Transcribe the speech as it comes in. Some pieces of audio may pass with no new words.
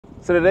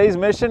So today's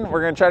mission,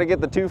 we're gonna try to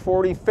get the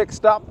 240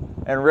 fixed up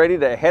and ready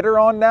to head her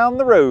on down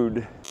the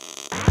road.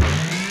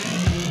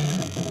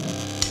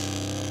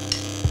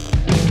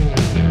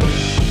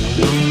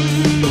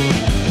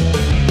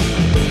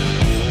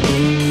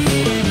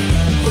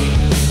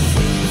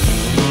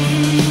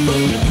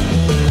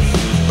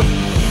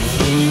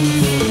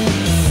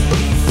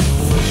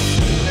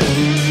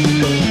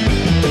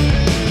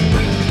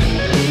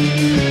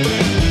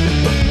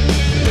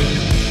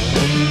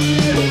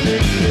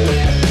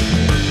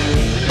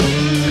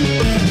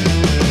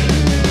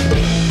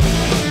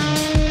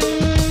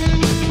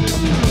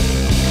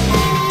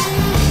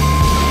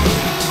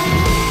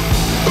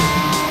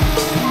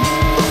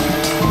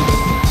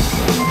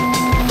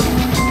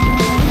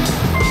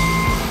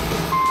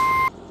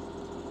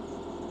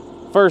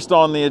 First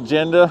on the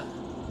agenda,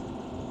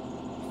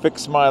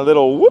 fix my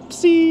little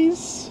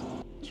whoopsies.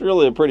 It's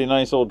really a pretty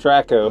nice old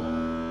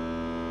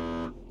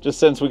Traco. Just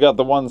since we got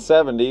the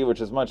 170, which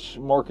is much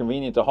more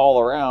convenient to haul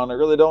around, I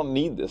really don't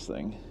need this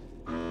thing.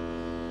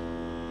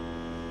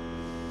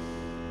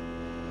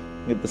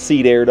 Get the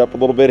seat aired up a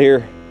little bit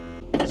here.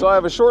 So I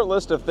have a short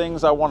list of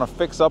things I want to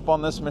fix up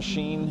on this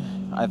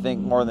machine. I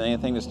think more than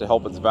anything just to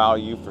help its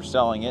value for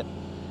selling it.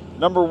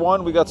 Number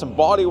one, we got some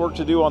body work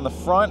to do on the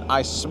front.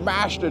 I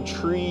smashed a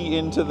tree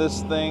into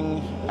this thing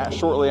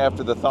shortly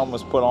after the thumb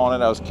was put on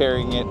it. I was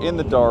carrying it in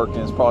the dark, and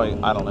it's probably,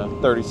 I don't know,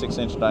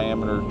 36-inch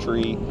diameter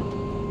tree.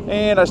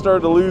 And I started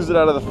to lose it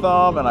out of the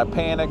thumb, and I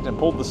panicked and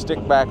pulled the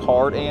stick back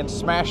hard and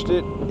smashed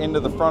it into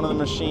the front of the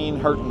machine,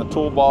 hurting the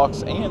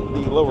toolbox and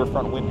the lower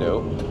front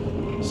window.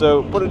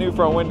 So put a new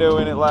front window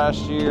in it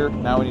last year.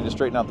 Now we need to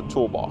straighten out the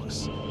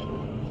toolbox.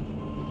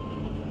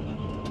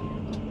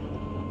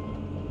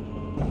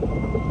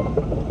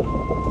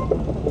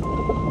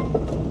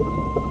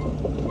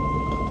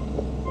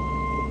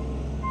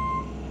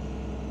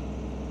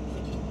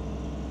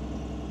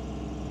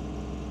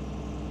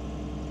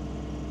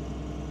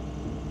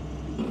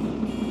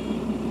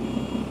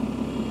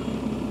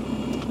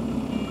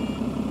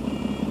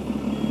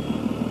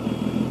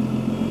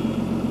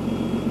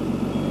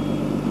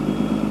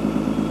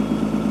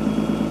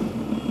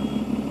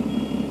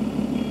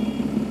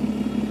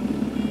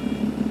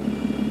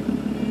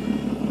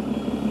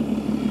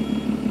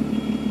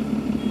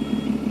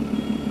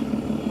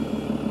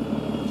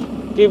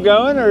 Keep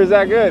going, or is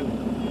that good?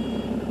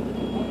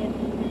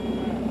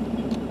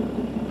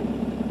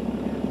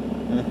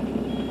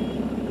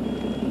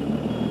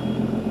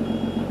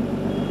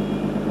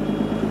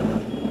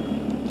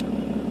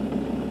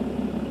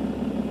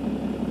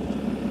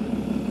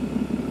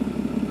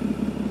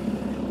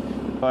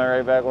 Going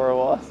right back where it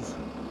was.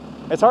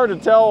 It's hard to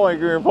tell when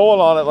you're pulling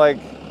on it, like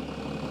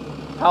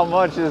how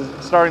much is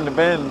starting to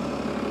bend.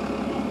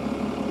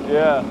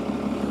 Yeah.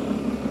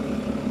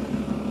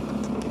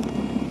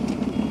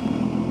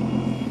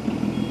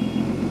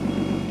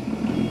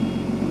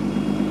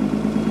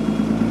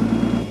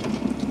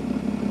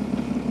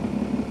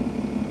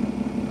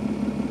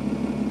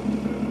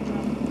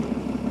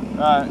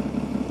 Alright.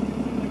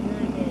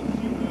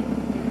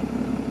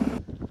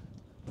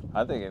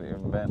 I think it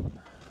even bent.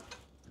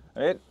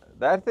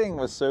 That thing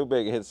was so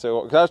big, it hit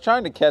so, because I was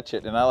trying to catch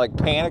it and I like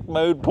panic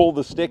mode, pulled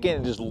the stick in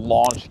and just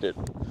launched it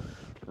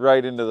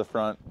right into the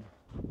front.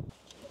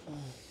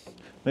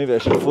 Maybe I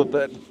should flip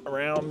that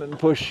around and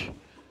push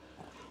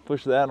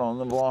that on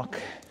the block.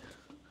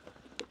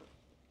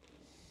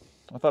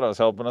 I thought I was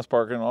helping us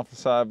parking off the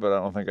side, but I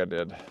don't think I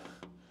did.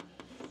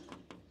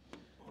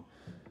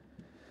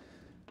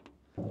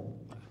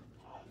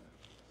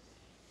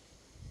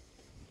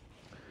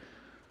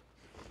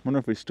 Wonder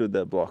if we stood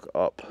that block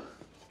up.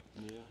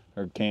 Yeah.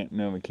 Or can't,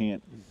 no we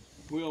can't.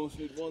 We almost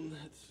need one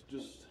that's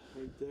just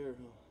right there,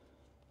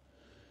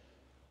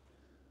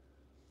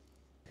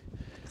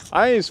 huh?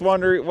 I just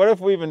wonder, what if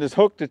we even just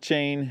hooked a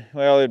chain?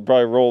 Well, it'd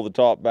probably roll the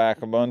top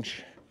back a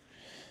bunch.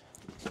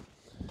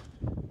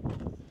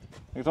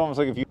 It's almost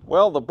like if you...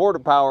 Well, the border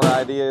power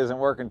idea isn't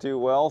working too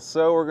well,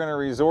 so we're gonna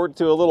resort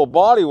to a little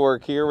body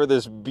work here with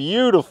this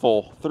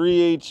beautiful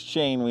 3/8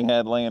 chain we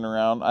had laying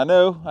around. I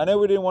know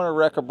we didn't want to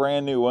wreck a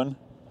brand new one.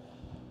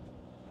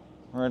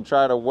 We're gonna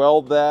try to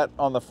weld that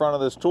on the front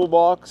of this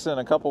toolbox in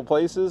a couple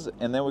places,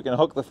 and then we can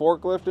hook the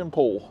forklift and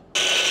pull.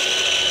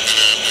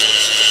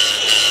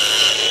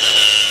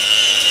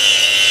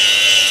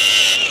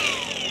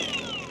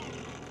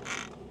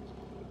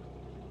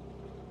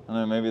 I don't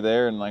know, maybe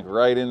there and like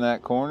right in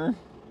that corner.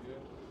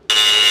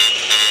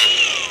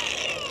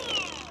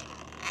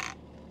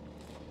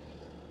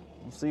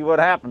 We'll see what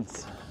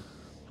happens.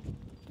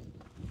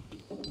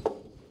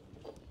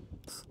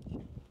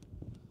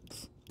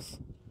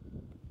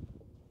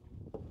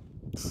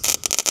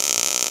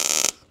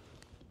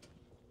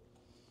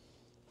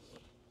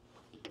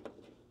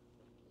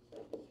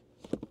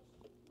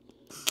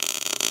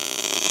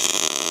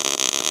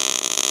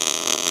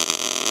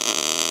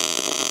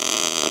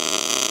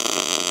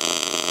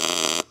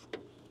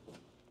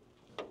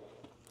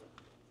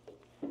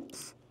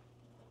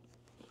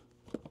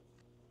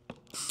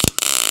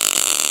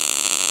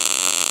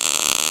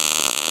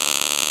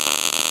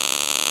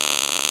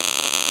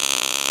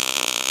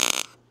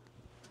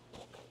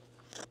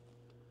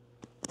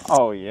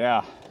 Oh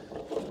yeah.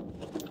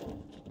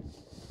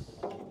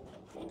 I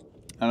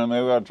don't know,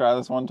 maybe we ought to try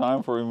this one time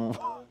before we move,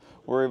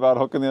 worry about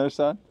hooking the other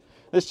side.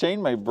 This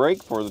chain may break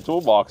before the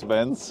toolbox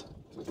bends.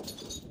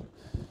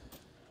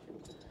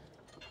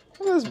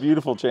 Look at this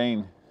beautiful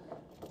chain.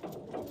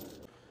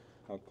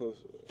 How close?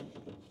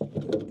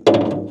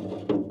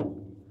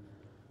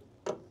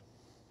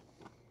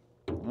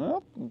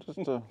 Well, just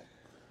a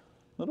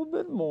little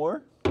bit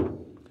more.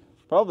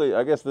 Probably,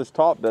 I guess this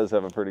top does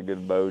have a pretty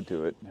good bow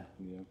to it.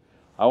 Yeah.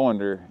 I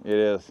wonder, it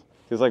is.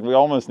 Because like we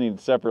almost need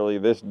separately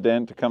this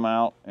dent to come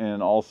out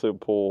and also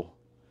pull,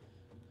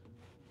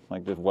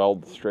 like just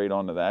weld straight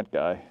onto that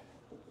guy.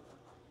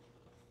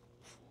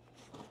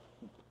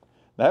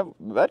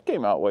 That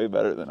came out way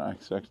better than I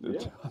expected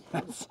it to on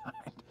that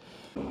side.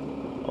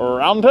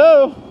 Round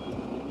two.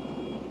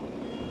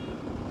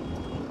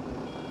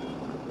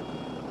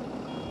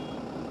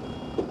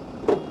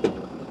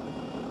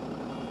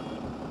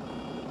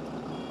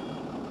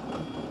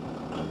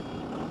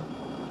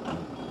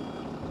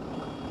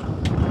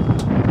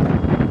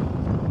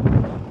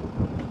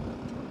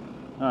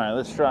 All right,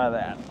 let's try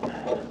that.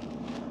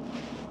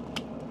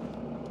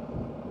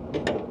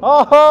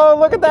 Oh,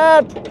 look at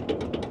that!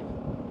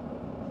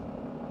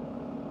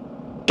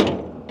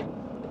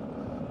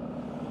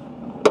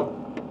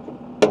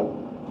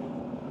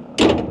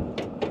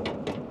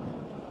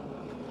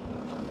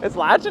 It's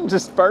latching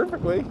just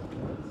perfectly.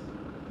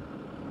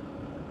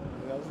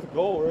 That was the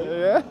goal, right?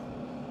 Yeah.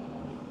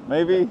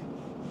 Maybe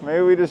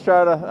we just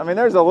try to, I mean,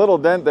 there's a little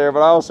dent there,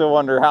 but I also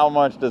wonder how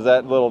much does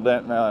that little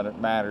dent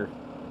matter.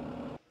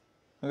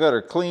 We got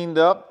her cleaned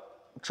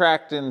up,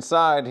 tracked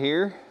inside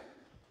here.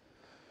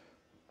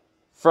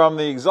 From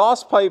the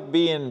exhaust pipe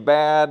being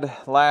bad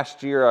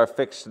last year, I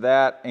fixed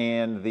that,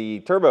 and the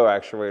turbo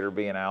actuator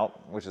being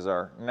out, which is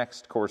our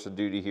next course of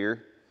duty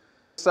here.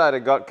 This side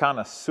it got kind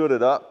of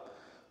sooted up.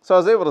 So I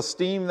was able to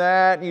steam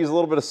that, use a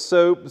little bit of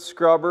soap,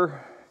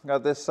 scrubber.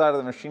 Got this side of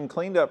the machine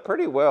cleaned up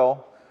pretty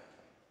well.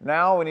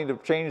 Now we need to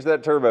change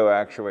that turbo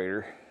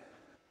actuator.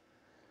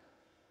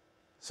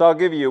 So I'll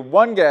give you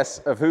one guess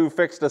of who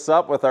fixed us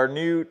up with our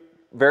new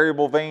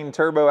variable vane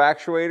turbo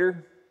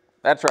actuator.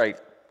 That's right,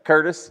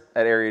 Curtis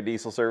at Area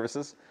Diesel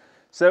Services.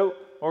 So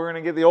we're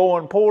gonna get the old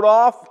one pulled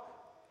off.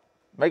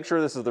 Make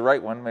sure this is the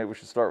right one, maybe we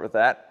should start with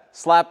that.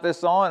 Slap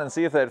this on and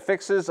see if that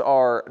fixes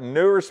our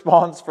no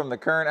response from the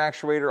current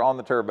actuator on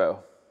the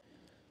turbo.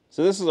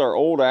 So this is our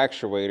old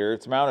actuator.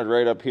 It's mounted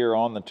right up here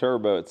on the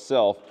turbo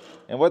itself.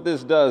 And what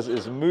this does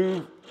is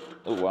move,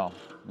 oh wow,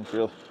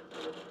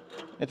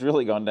 it's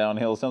really gone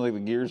downhill. It sounds like the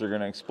gears are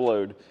gonna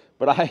explode.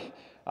 But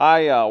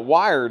I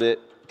wired it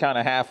kind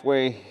of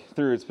halfway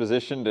through its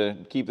position to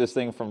keep this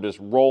thing from just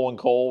rolling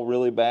coal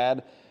really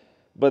bad.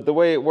 But the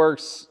way it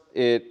works,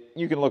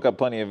 you can look up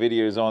plenty of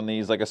videos on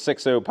these, like a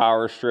 6.0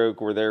 Power Stroke,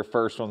 where their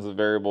first one's a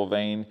variable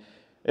vane.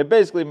 It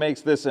basically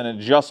makes this an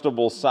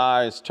adjustable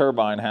size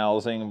turbine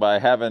housing by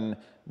having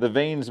the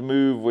vanes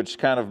move, which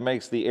kind of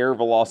makes the air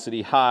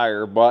velocity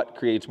higher, but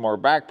creates more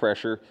back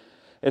pressure.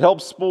 It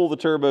helps spool the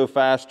turbo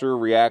faster,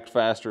 react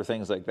faster,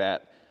 things like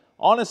that.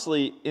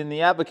 Honestly, in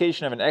the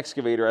application of an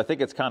excavator, I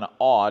think it's kind of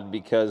odd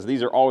because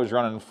these are always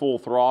running full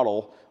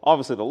throttle.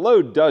 Obviously, the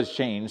load does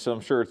change, so I'm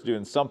sure it's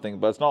doing something,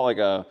 but it's not like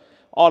a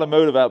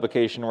automotive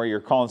application where you're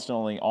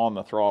constantly on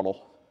the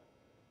throttle.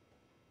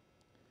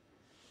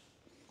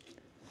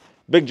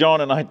 Big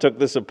John and I took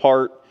this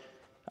apart,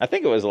 I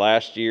think it was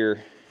last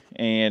year,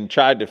 and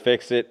tried to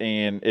fix it,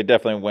 and it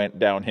definitely went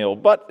downhill,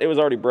 but it was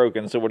already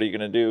broken, so what are you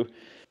going to do?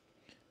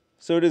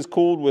 So it is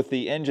cooled with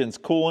the engine's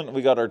coolant.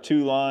 We got our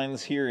two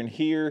lines here and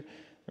here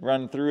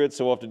run through it,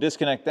 so we'll have to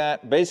disconnect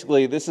that.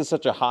 Basically, this is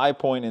such a high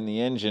point in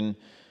the engine,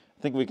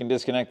 I think we can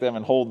disconnect them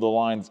and hold the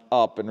lines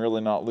up and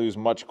really not lose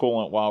much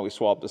coolant while we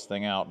swap this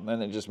thing out. And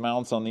then it just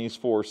mounts on these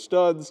 4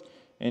 studs,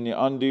 and you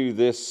undo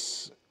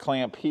this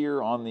clamp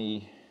here on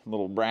the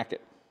little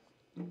bracket.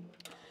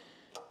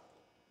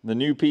 The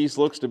new piece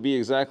looks to be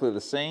exactly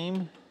the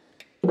same.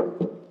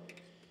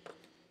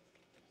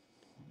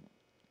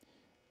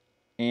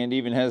 And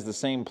even has the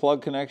same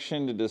plug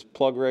connection to just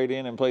plug right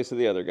in place of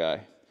the other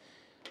guy.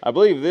 I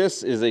believe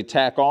this is a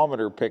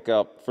tachometer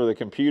pickup for the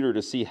computer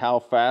to see how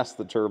fast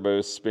the turbo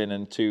is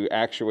spinning to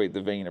actuate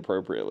the vane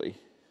appropriately.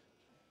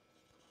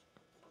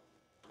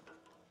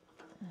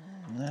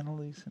 That'll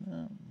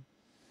loosen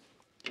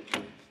up.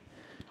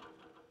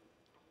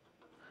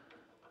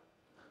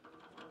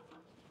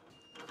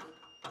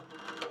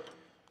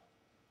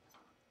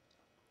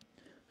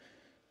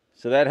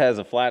 So that has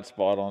a flat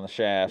spot on the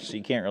shaft, so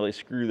you can't really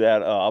screw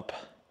that up.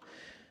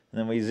 And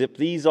then we zip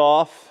these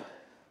off.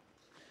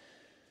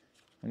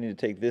 We need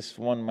to take this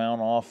one mount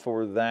off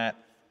for that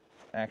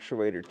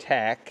actuator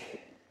tack.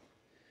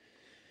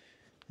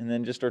 And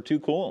then just our 2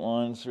 coolant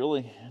lines,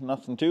 really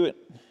nothing to it.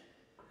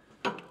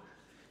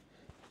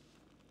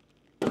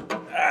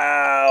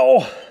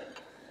 Ow!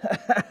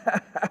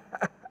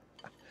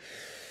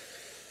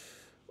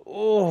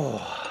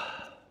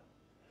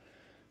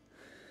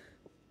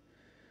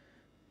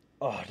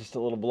 Oh, just a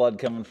little blood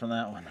coming from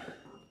that one.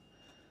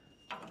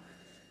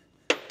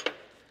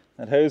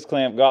 That hose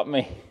clamp got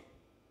me.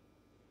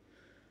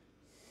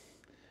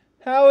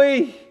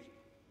 Howie!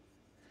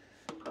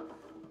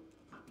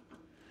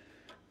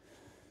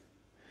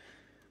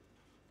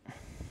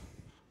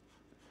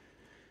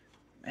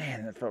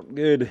 Man, that felt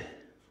good.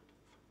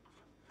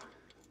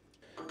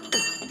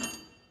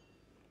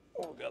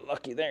 Oh, got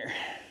lucky there.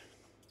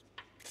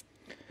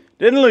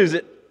 Didn't lose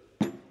it.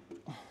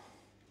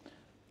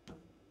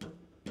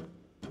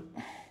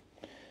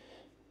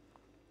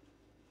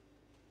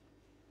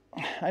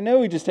 I know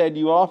we just had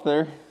you off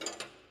there.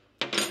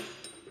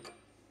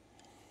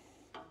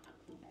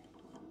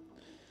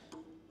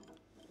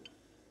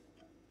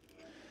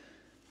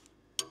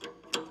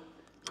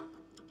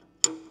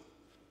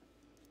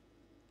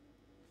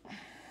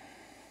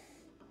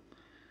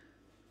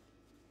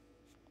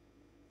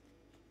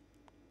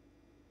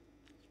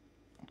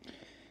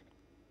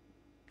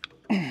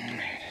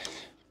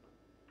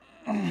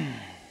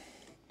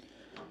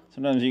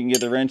 Sometimes you can get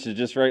the wrenches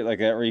just right like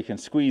that where you can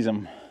squeeze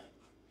them.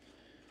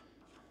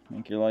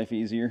 Make your life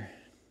easier.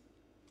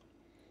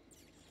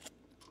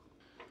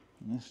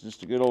 And this is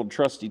just a good old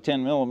trusty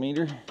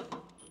 10mm.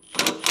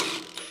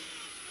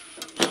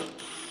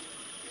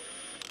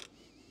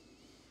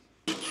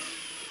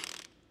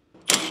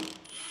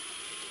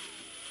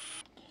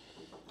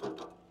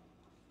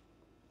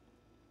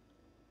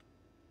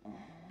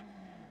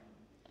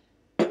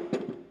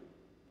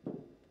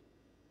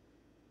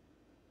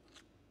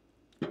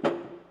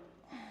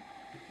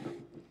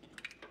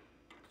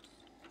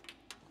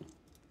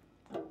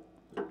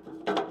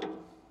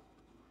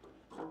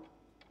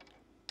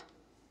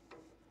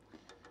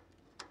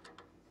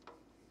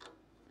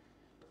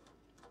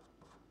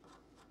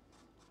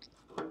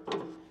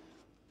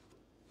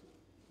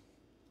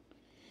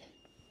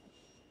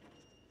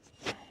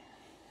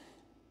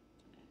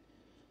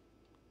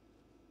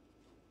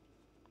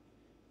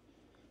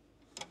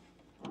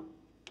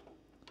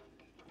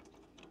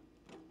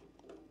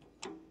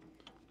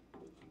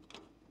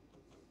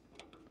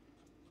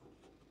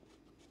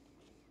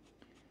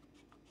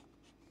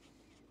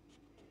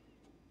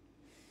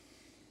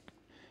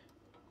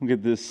 We'll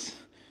get this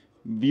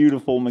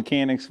beautiful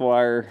mechanics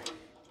wire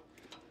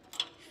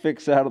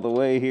fixed out of the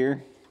way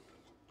here.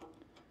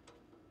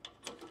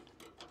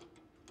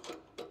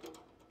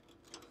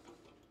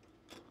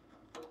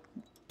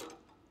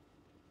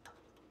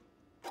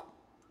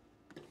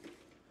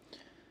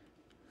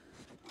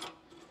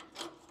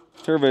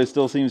 Turbo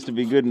still seems to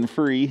be good and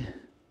free.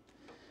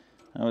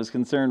 I was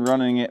concerned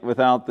running it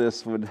without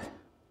this would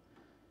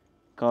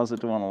cause it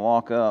to want to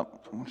lock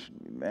up, which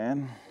should be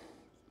bad.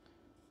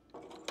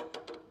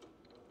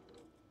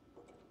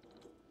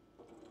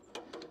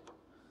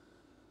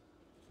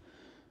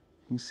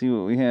 You can see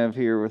what we have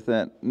here with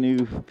that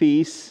new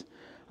piece.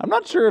 I'm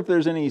not sure if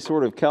there's any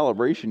sort of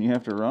calibration you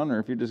have to run or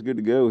if you're just good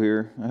to go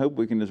here. I hope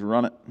we can just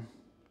run it.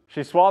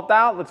 She swapped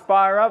out. Let's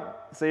fire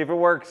up, see if it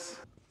works.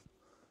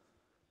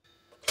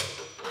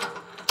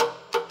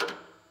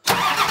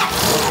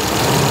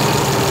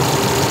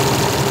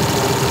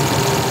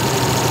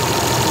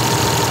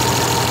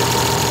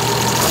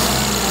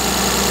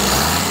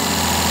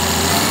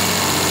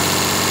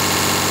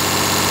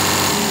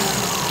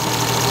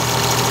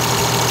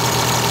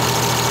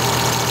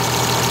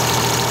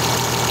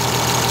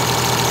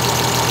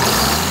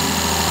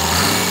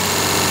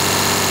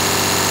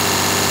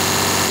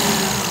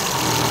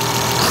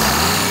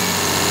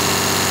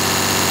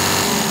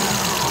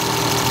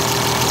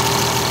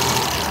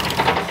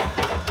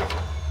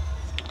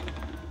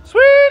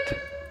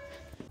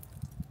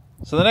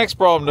 So the next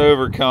problem to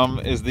overcome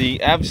is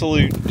the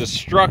absolute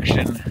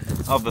destruction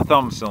of the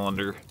thumb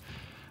cylinder.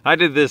 I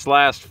did this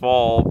last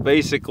fall.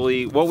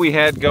 Basically, what we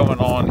had going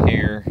on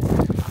here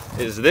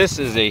is this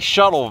is a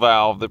shuttle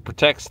valve that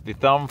protects the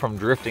thumb from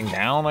drifting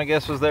down, I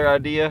guess was their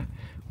idea.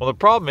 Well, the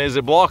problem is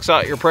it blocks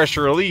out your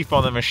pressure relief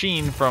on the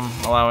machine from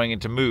allowing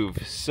it to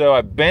move. So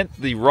I bent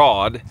the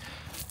rod,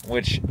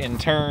 which in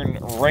turn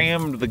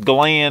rammed the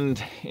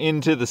gland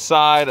into the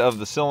side of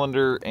the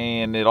cylinder,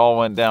 and it all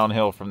went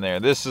downhill from there.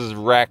 This is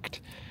wrecked.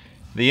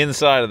 The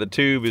inside of the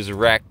tube is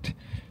wrecked.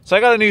 So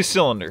I got a new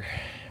cylinder.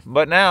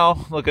 But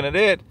now, looking at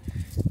it,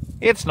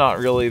 it's not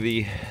really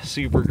the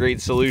super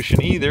great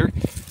solution either,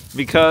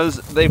 because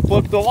they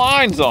flipped the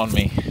lines on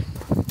me.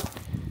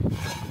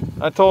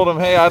 I told them,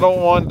 hey, I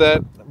don't want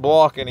that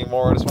block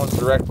anymore, I just want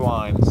direct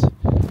lines.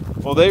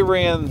 Well, they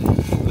ran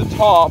the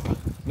top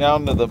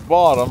down to the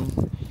bottom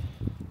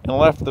and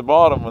left the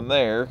bottom one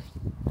there,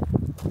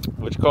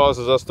 which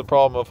causes us the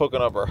problem of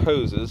hooking up our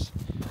hoses.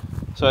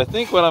 So I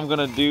think what I'm going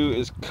to do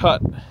is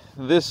cut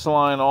this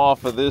line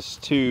off of this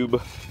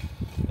tube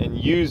and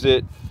use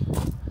it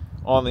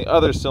on the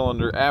other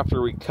cylinder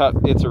after we cut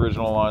its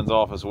original lines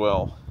off as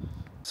well.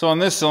 So on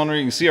this cylinder,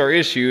 you can see our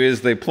issue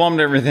is they plumbed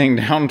everything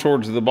down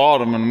towards the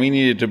bottom, and we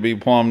need it to be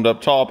plumbed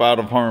up top out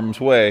of harm's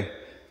way.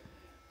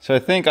 So I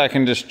think I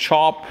can just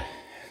chop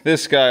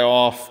this guy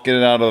off, get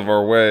it out of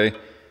our way.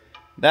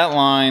 That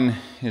line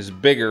is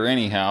bigger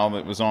anyhow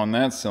that was on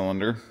that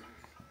cylinder.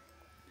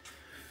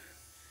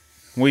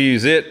 We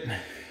use it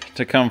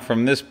to come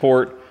from this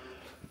port,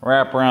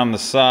 wrap around the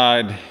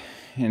side,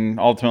 and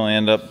ultimately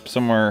end up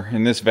somewhere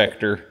in this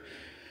vector.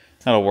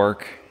 That'll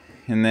work.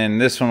 And then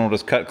this one will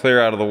just cut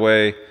clear out of the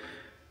way.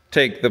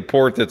 Take the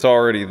port that's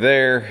already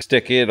there,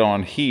 stick it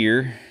on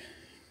here,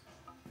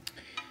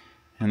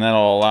 and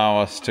that'll allow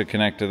us to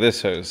connect to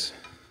this hose.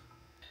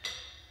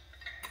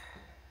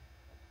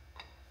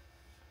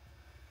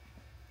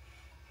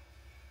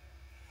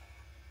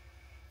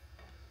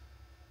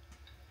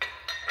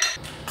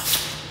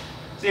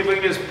 See if we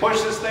can just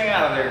push this thing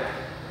out of there.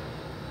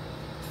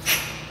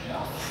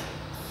 Yeah.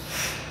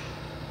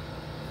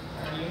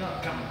 Are you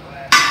not coming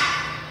back?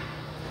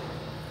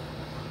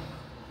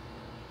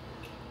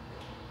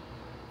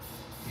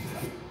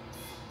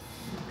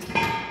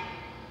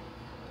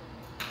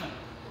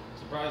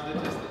 Surprised they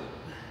tested it.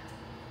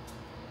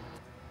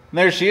 And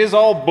there she is,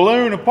 all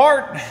blown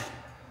apart.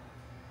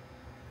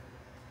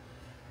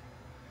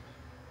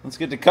 Let's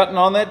get to cutting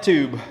on that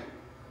tube.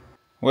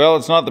 Well,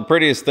 it's not the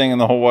prettiest thing in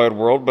the whole wide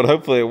world, but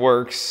hopefully it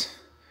works.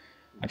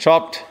 I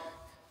chopped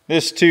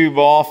this tube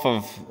off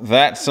of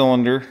that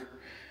cylinder,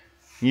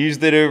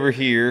 used it over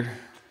here.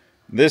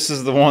 This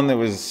is the one that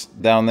was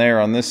down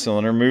there on this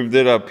cylinder, moved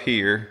it up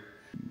here.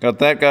 Got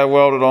that guy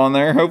welded on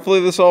there.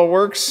 Hopefully this all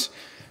works.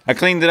 I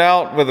cleaned it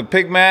out with a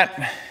pig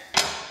mat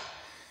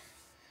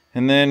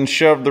and then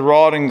shoved the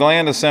rod and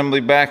gland assembly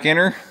back in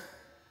her.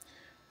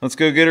 Let's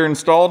go get her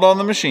installed on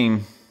the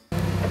machine.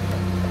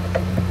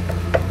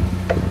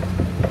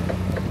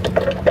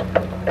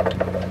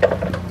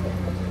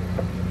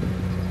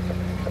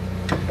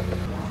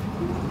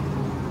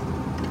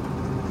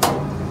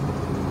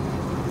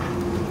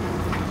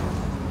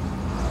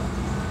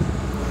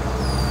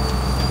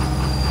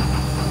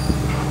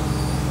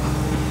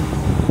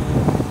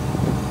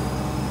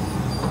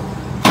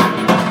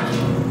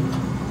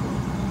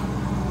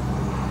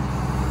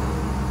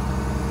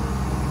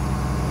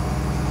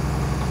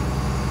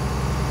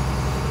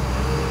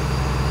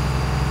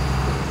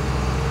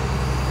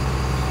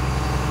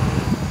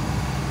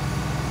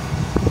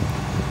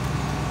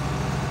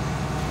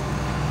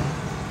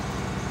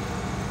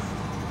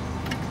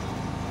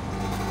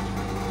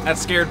 That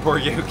scared poor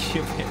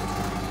Yoki a bit.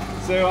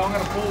 So I'm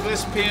gonna pull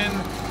this pin.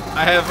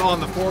 I have on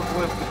the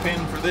forklift the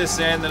pin for this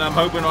end, and I'm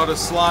hoping I'll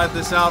just slide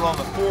this out on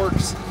the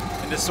forks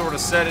and just sort of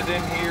set it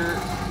in here.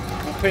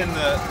 We'll pin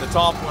the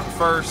top one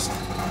first.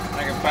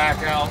 I can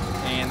back out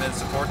and then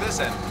support this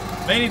end.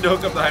 May need to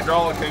hook up the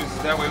hydraulic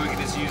hoses, that way we can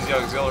just use the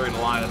auxiliary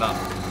to line it up.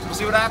 We'll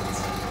see what happens.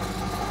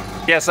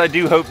 Yes, I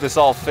do hope this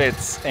all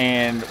fits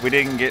and we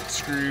didn't get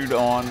screwed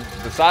on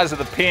the size of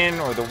the pin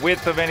or the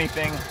width of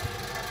anything.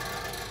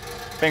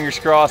 Fingers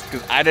crossed,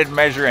 because I didn't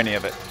measure any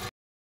of it.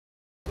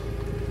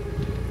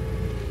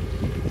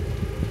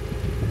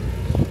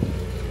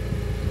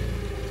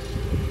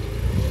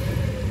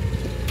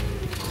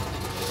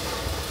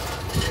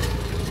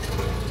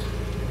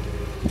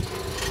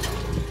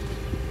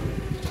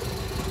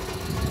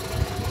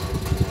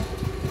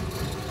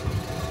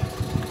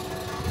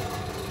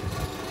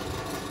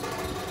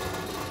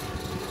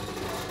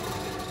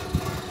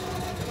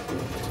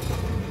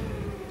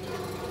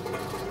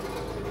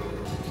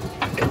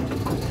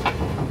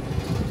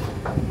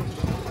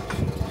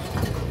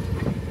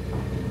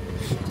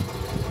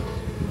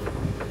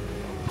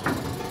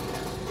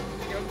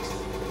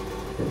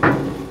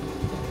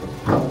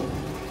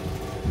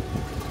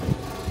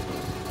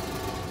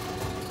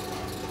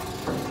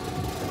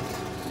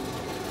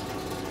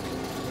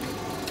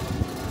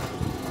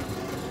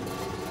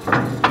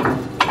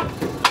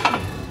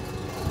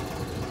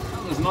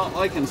 Not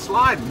liking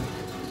sliding.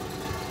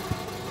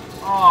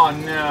 Oh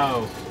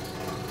no.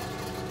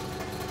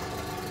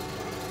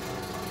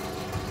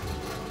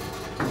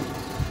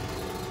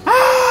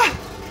 Ah!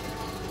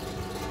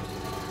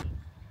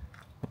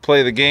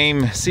 Play the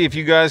game, see if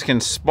you guys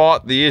can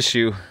spot the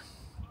issue.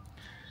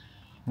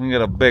 We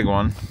got a big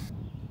one.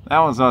 That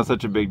one's not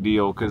such a big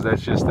deal because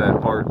that's just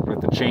that part with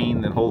the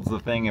chain that holds the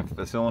thing if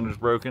the cylinder's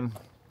broken.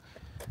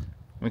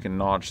 We can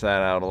notch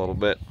that out a little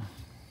bit.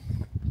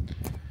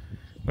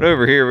 But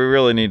over here, we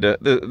really need to,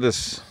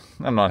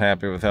 I'm not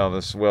happy with how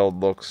this weld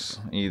looks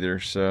either,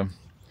 so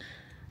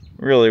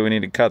really we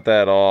need to cut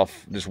that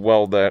off, just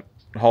weld that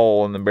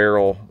hole in the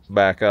barrel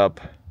back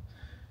up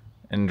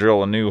and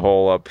drill a new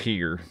hole up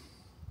here.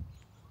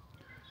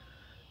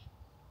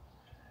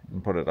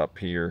 And put it up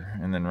here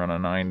and then run a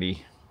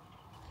 90.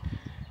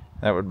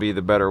 That would be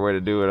the better way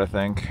to do it, I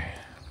think.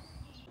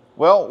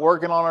 Well,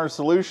 working on our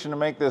solution to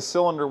make this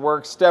cylinder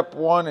work. Step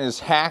one is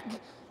hack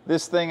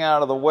this thing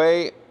out of the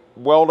way,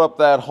 weld up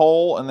that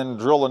hole, and then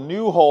drill a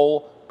new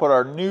hole, put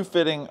our new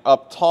fitting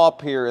up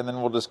top here, and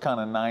then we'll just kind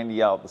of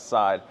 90 out the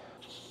side.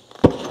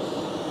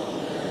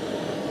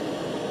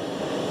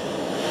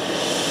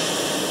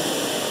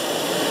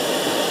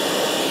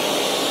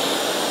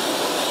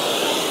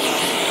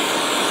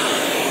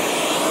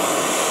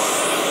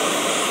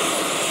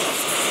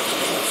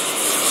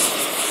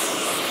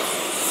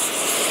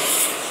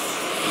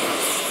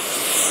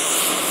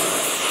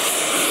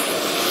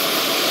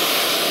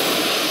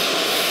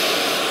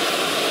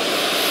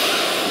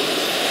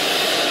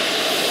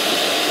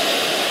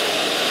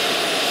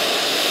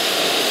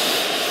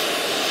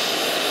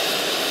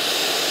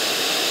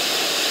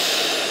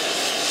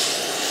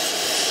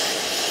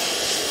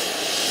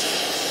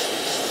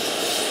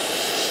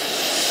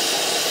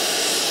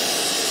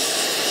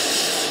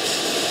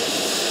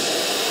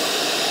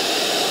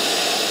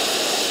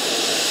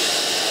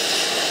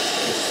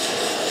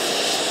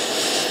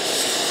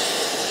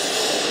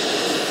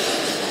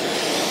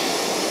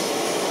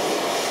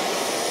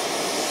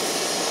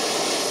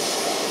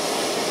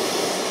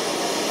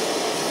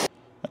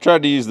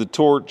 tried to use the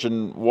torch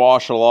and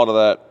wash a lot of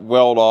that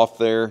weld off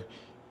there,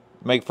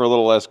 make for a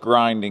little less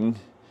grinding.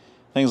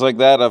 Things like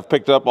that I've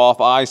picked up off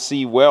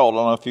IC Weld. I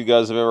don't know if you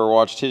guys have ever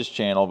watched his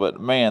channel,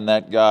 but man,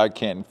 that guy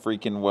can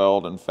freaking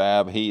weld and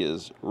fab. He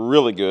is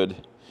really good.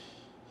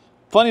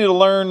 Plenty to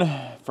learn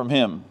from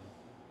him.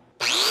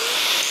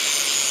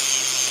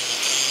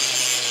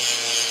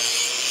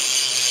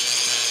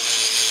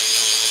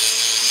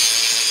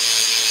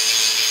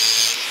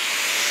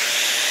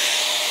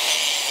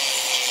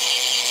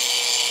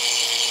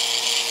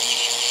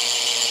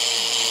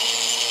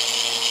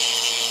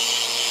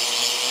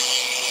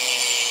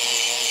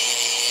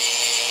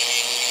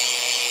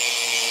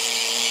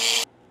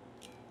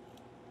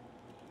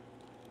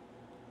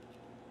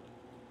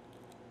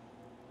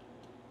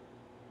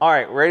 All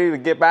right, ready to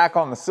get back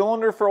on the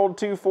cylinder for old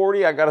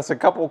 240. I got us a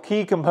couple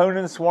key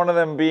components, one of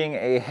them being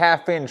a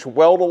 1/2-inch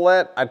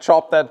weldolet. I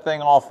chopped that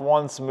thing off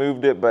once,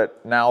 moved it,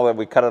 but now that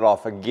we cut it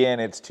off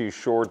again, it's too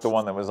short, the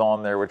one that was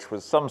on there, which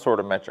was some sort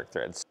of metric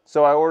threads.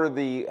 So I ordered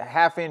the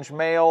 1/2-inch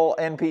male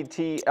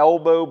NPT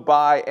elbow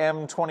by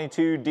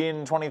M22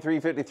 DIN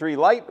 2353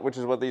 Light, which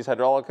is what these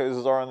hydraulic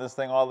hoses are on this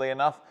thing, oddly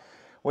enough.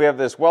 We have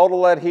this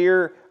weldolet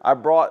here. I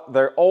brought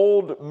their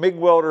old MIG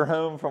welder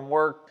home from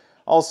work.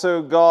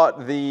 Also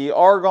got the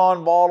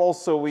argon bottle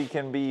so we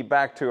can be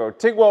back to our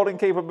TIG welding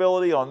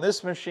capability on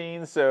this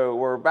machine. So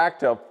we're back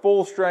to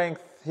full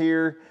strength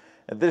here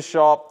at this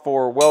shop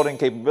for welding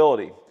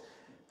capability.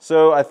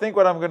 So I think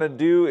what I'm gonna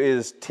do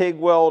is TIG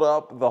weld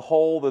up the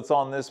hole that's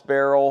on this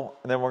barrel,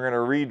 and then we're gonna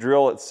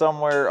re-drill it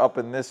somewhere up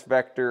in this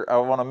vector. I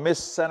wanna miss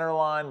center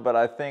line, but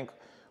I think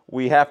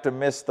we have to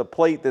miss the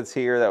plate that's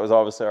here. That was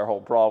obviously our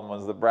whole problem,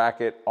 was the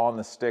bracket on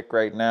the stick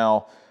right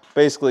now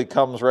basically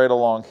comes right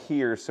along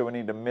here, so we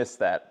need to miss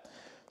that.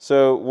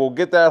 So we'll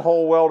get that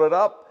hole welded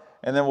up,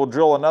 and then we'll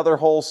drill another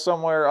hole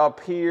somewhere up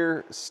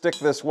here, stick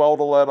this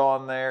weldolet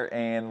on there,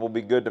 and we'll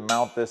be good to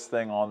mount this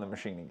thing on the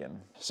machine again.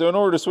 So in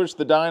order to switch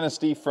the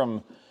Dynasty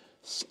from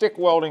stick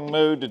welding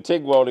mode to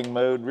TIG welding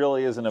mode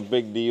really isn't a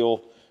big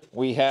deal.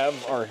 We have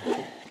our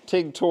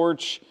TIG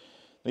torch,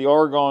 the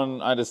argon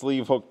I just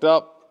leave hooked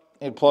up.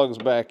 It plugs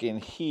back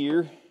in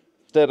here.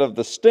 Instead of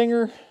the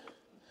stinger,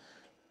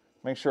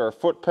 make sure our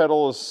foot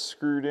pedal is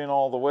screwed in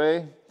all the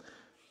way,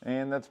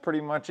 and that's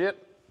pretty much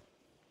it.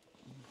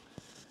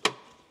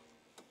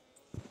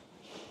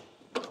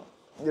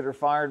 Get her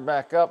fired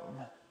back up.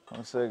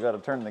 Also got to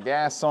turn the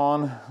gas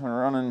on.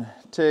 We're running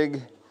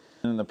TIG.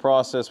 In the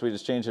process, we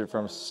just changed it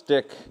from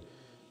stick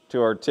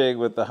to our TIG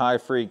with the high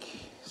freak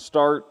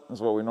start.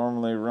 That's what we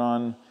normally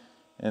run.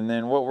 And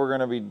then what we're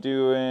gonna be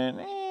doing,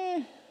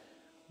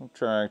 we'll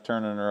try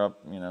turning her up,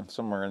 you know,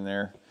 somewhere in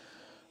there.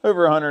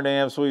 Over 100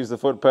 amps, we'll use the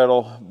foot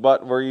pedal,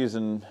 but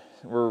we're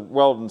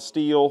welding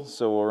steel,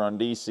 so we'll run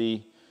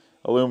DC.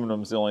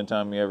 Aluminum's the only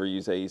time you ever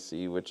use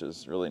AC, which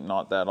is really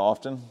not that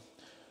often.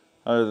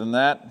 Other than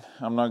that,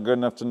 I'm not good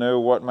enough to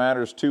know what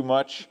matters too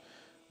much.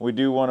 We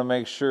do want to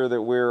make sure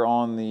that we're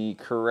on the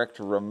correct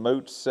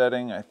remote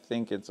setting. I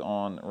think it's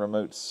on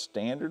remote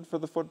standard for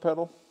the foot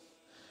pedal.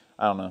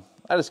 I don't know.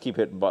 I just keep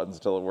hitting buttons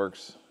until it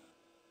works.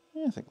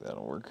 Yeah, I think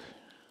that'll work.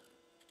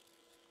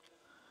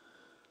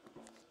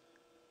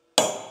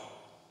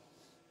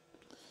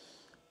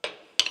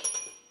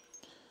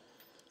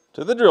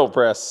 To the drill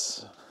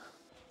press.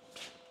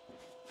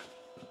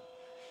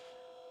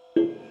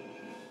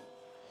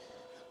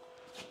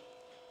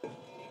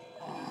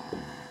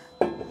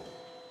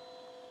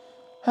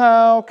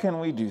 How can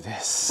we do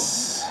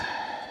this?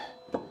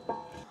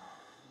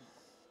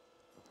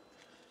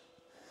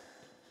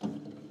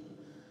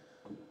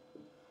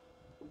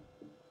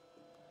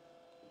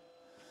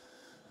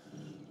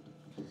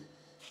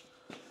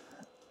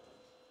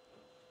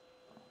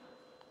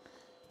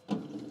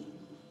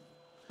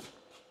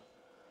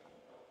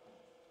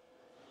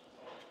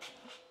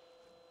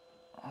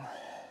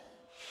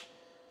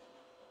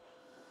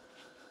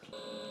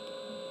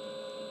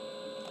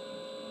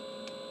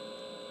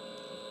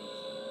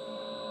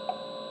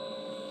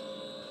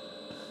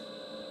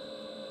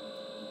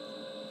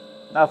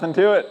 Nothing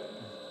to it.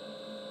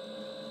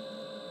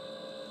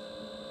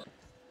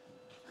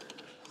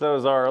 So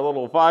is our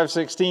little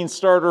 5/16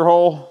 starter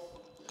hole.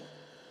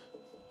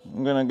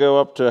 I'm gonna go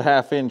up to a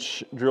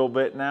 1/2-inch drill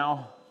bit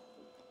now.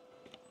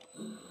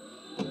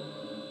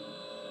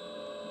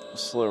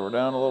 Slow her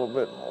down a little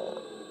bit more.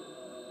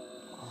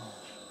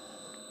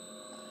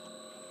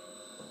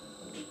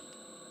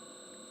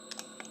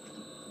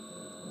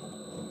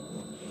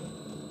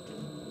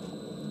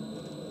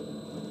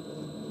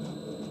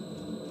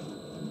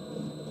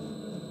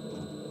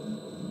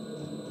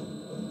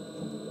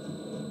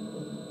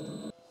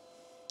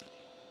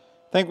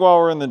 I think while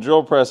we're in the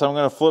drill press, I'm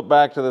going to flip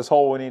back to this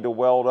hole we need to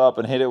weld up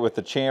and hit it with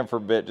the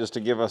chamfer bit just to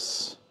give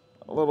us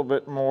a little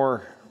bit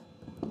more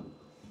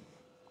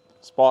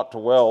spot to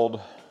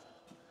weld.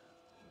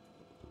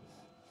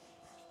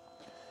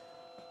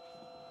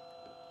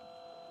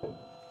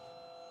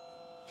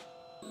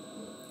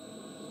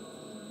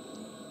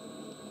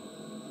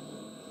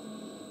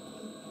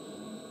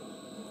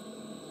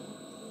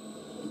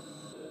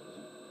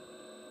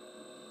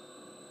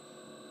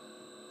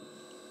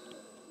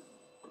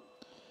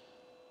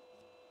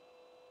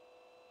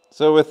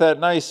 So with that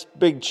nice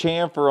big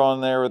chamfer on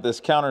there with this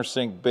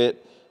countersink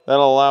bit,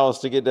 that'll allow us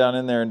to get down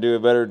in there and do a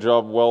better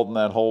job welding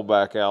that hole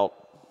back out.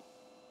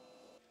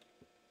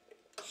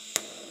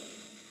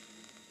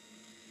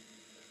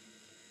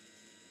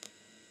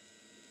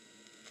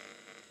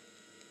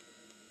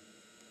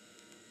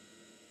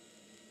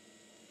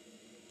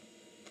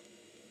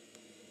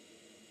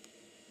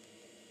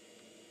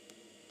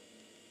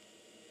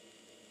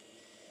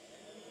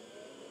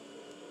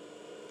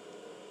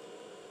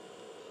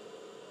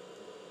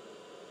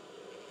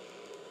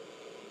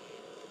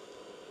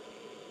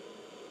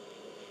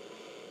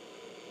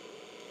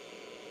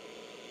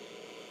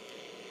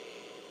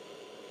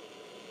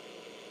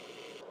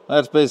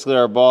 That's basically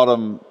our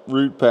bottom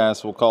root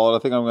pass, we'll call it. I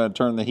think I'm going to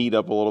turn the heat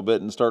up a little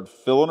bit and start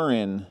filling her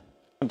in.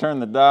 I'm going to turn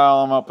the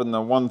dial, I'm up in the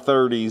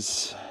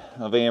 130s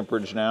of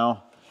amperage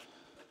now.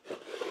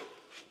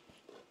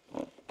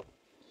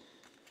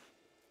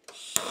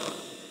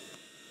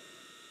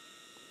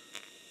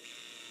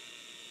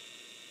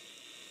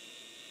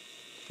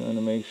 Trying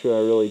to make sure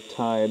I really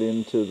tie it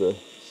into the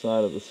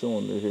side of the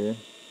cylinder here.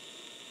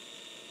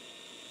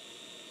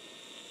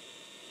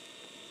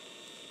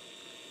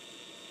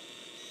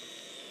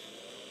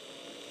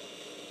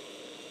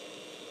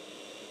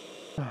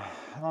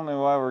 I don't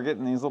know why we're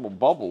getting these little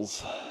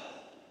bubbles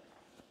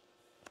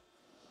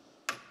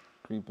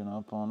creeping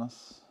up on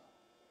us.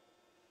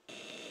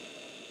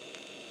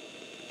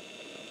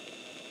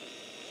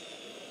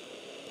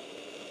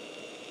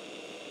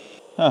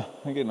 Huh,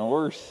 they're getting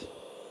worse.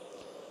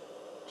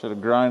 Should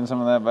have grinded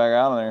some of that back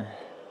out of there.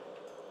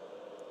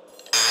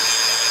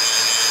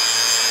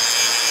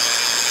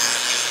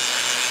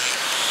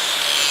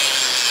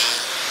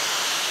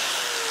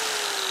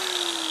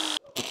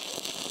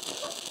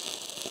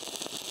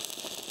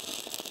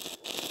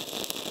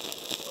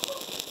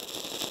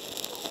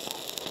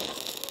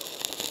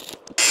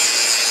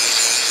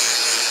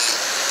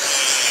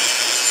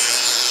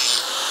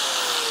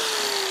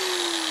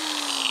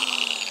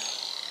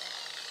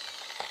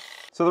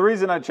 So the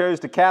reason I chose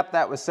to cap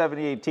that with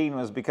 7018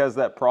 was because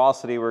that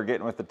porosity we're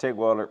getting with the TIG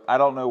welder. I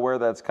don't know where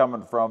that's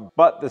coming from,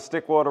 but the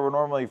stick welder will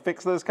normally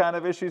fix those kind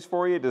of issues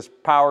for you. It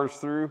just powers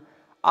through.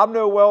 I'm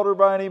no welder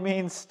by any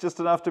means,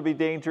 just enough to be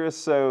dangerous,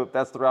 so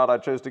that's the route I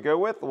chose to go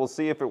with. We'll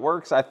see if it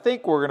works. I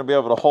think we're gonna be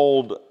able to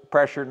hold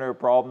pressure no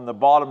problem. The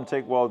bottom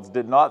TIG welds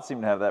did not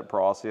seem to have that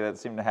porosity. That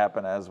seemed to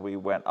happen as we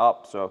went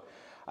up, so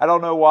I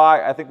don't know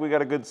why. I think we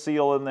got a good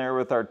seal in there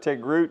with our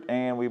TIG root,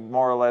 and we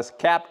more or less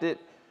capped it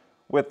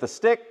with the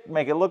stick,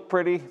 make it look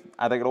pretty.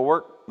 I think it'll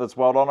work. Let's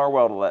weld on our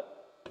weldolet.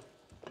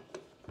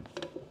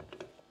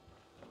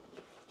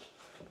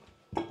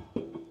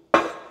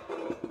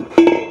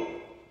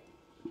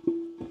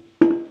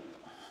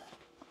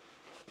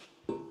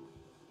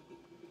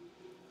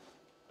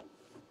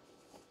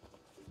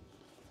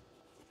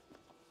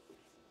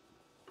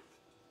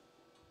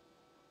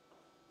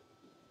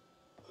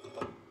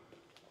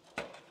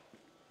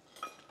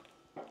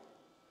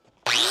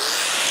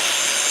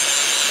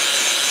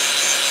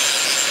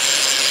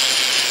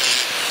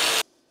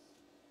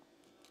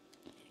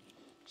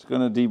 Just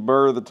gonna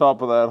deburr the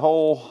top of that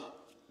hole.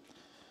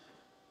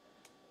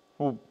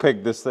 We'll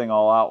pig this thing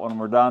all out when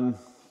we're done.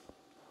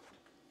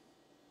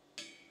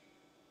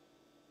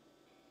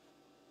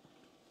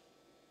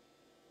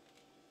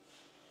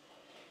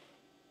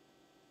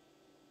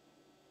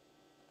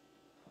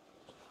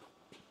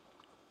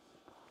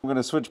 I'm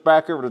gonna switch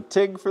back over to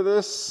TIG for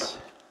this.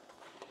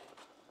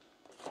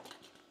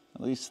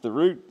 At least the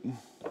root.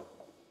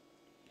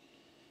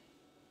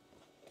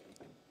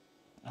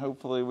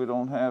 Hopefully we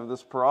don't have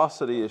this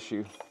porosity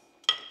issue.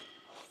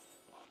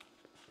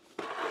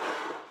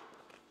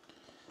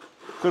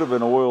 Could have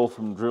been oil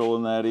from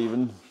drilling that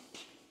even.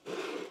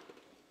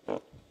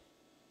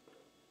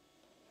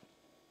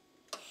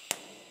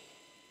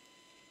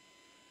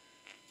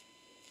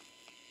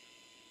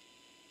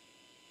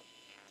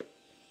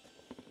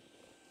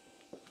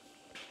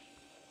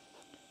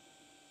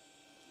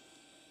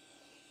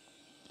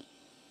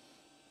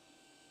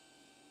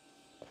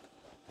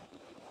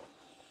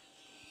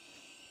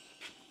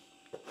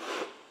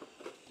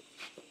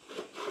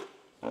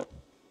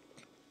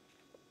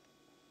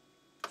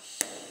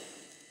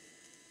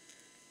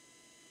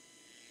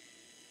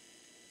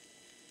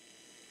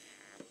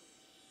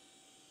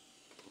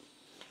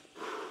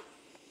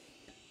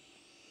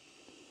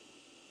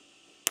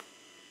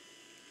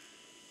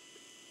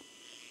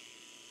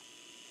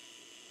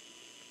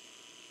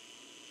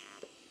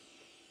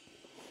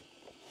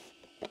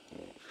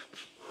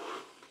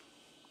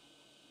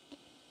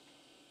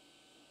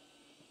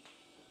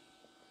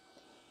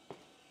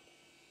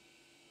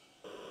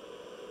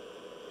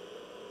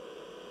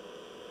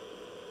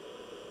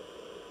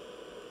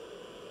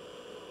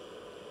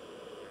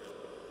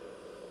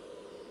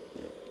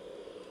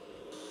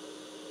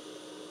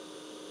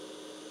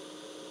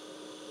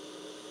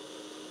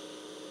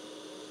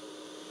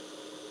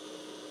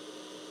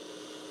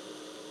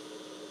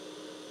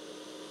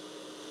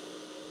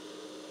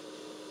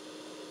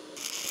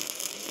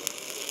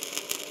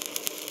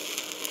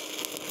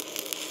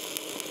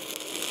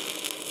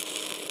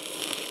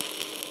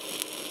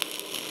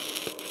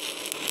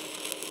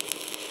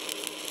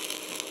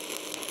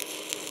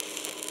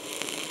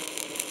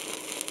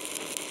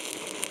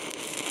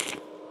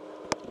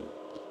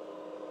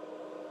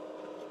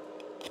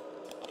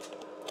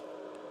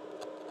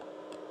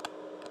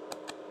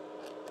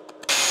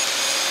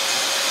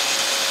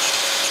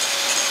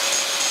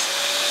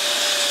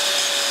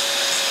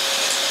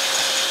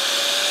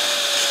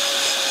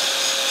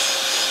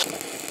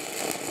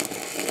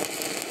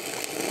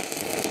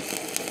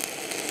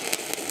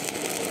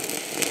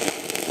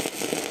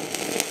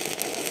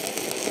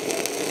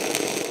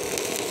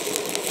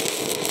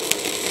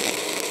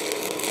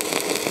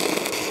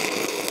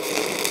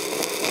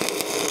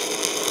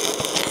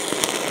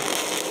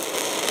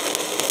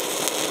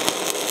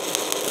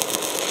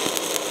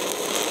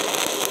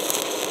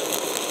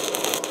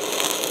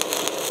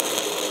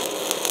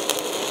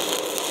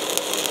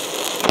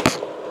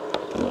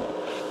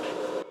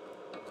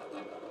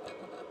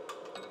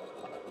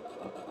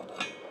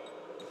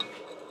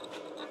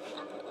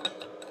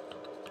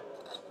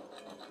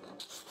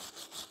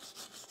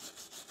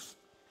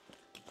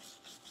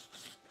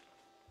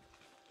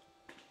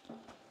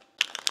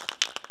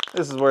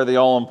 This is where the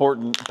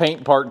all-important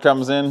paint part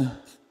comes in.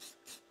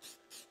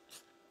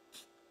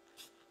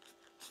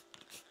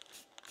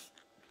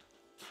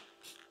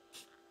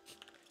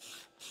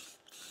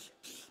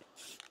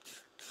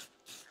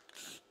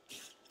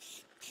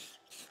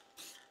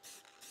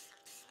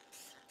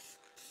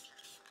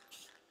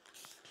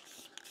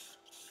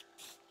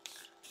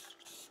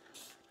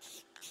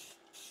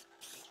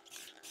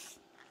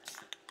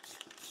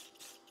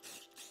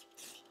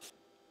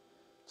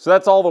 So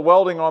that's all the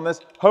welding on this.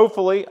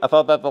 Hopefully, I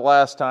thought that the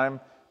last time.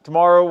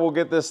 Tomorrow we'll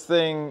get this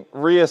thing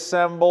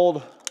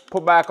reassembled,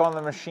 put back on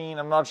the machine.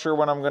 I'm not sure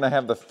when I'm gonna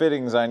have the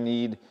fittings I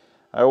need.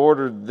 I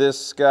ordered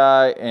this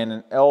guy and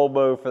an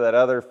elbow for that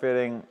other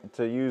fitting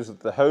to use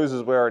with the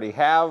hoses we already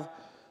have.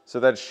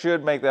 So that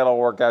should make that all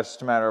work out. It's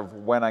just a matter of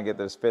when I get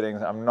those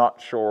fittings. I'm not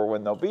sure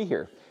when they'll be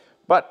here.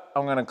 But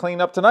I'm gonna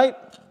clean up tonight.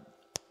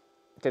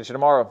 Catch you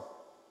tomorrow.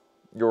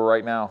 You're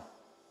right now.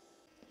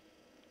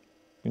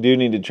 We do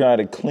need to try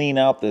to clean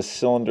out this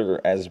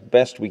cylinder as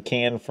best we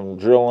can from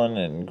drilling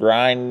and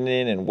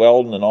grinding and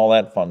welding and all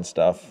that fun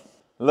stuff.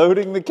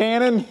 Loading the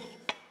cannon.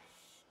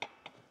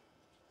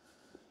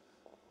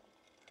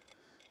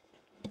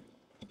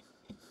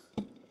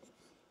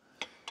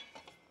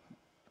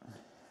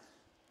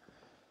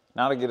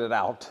 Now to get it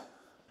out.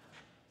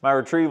 My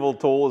retrieval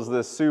tool is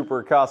this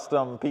super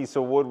custom piece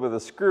of wood with a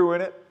screw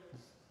in it.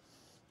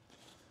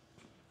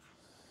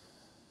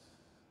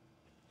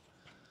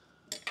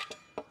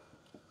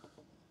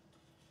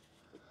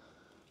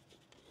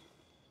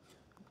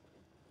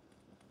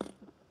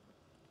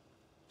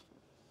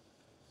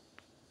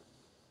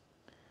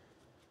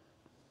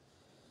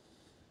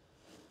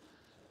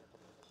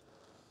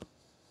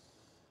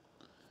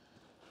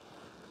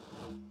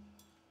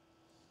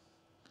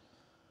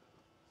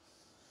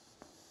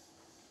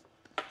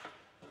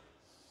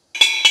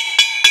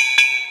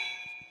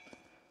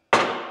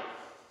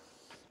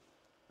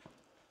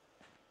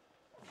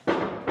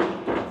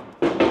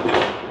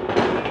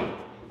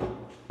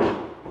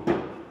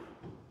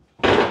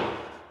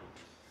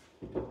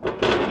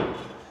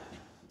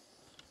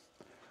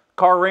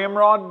 Car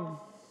ramrod?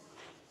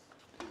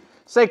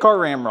 Say car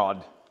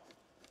ramrod.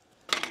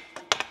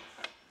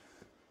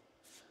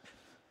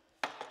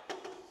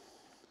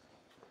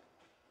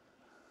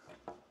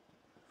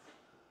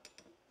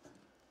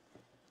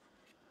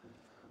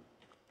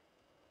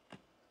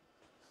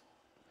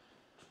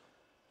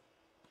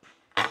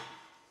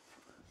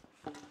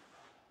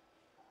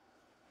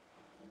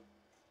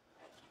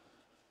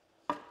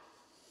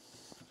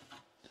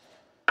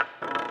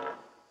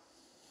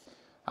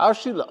 How's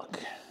she look?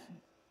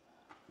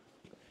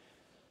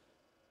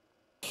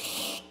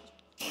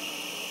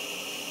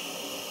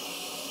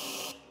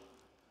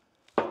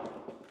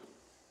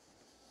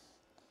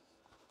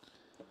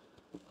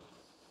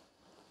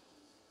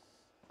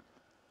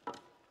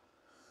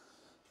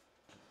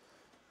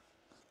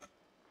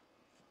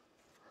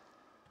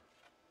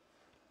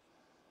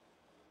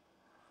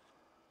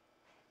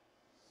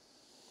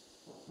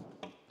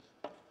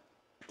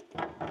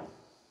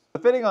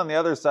 The fitting on the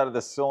other side of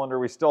the cylinder,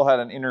 we still had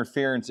an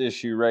interference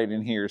issue right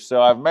in here.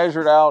 So I've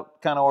measured out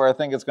kind of where I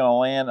think it's going to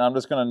land. And I'm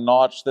just going to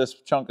notch this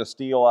chunk of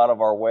steel out of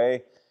our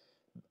way.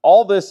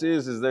 All this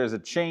is there's a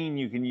chain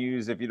you can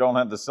use if you don't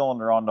have the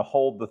cylinder on to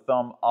hold the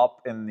thumb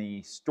up in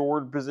the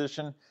stored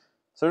position.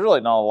 So there's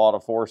really not a lot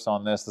of force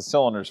on this. The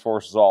cylinder's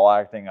force is all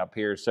acting up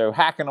here. So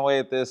hacking away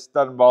at this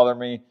doesn't bother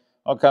me.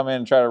 I'll come in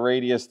and try to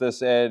radius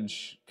this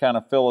edge, kind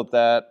of fillet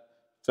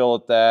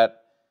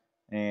that,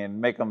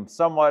 and make them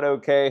somewhat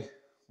okay.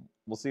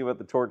 We'll see what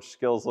the torch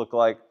skills look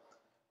like.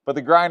 But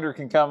the grinder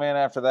can come in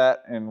after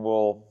that and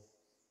we'll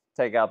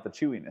take out the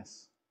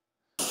chewiness.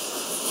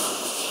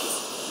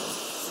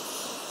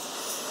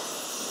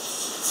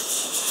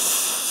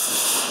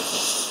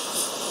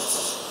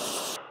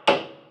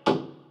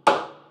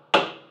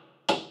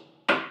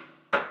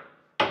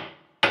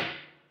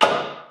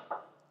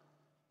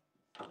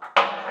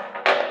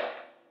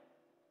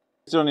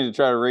 Still need to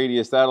try to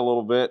radius that a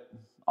little bit.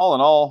 All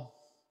in all,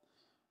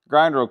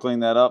 grinder will clean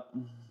that up.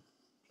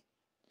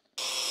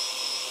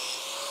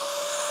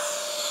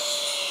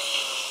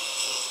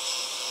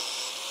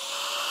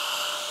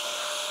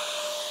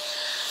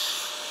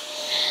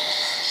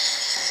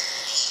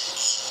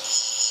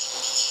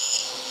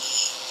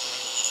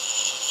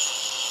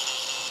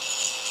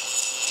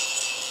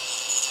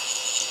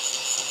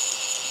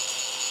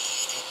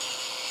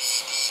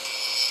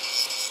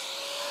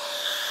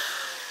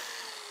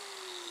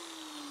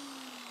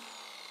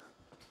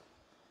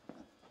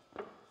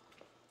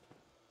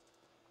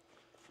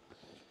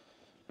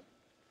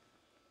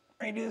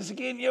 Ready to do this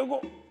again,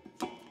 Yogo?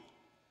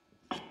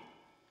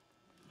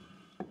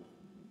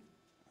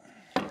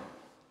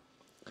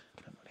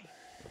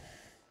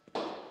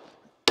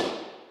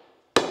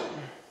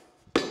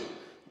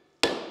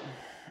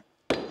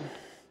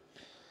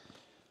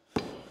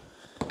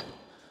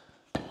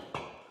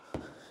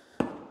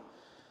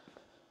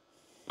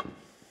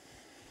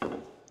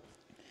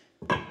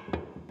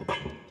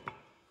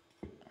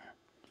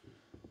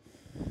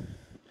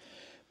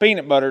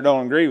 Peanut butter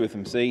don't agree with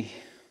him, see?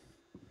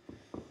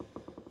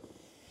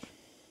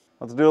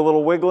 Let's do a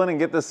little wiggling and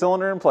get this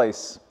cylinder in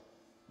place.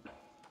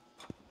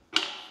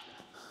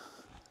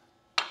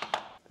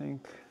 You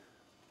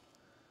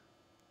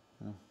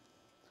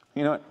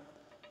know what?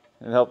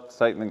 It helps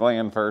tighten the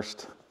gland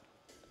first.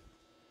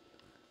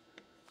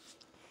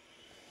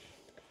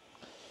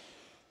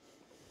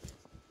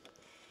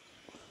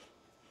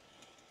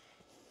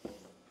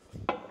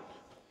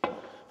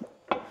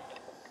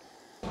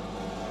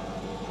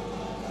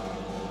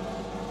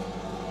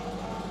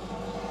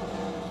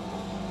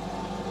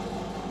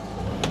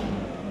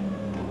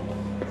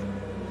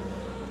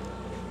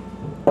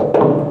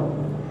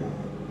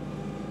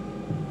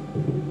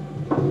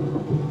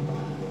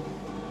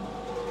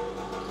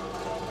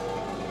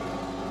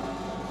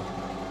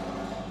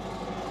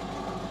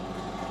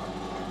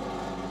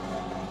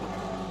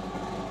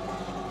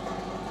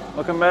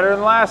 Looking better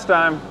than last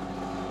time.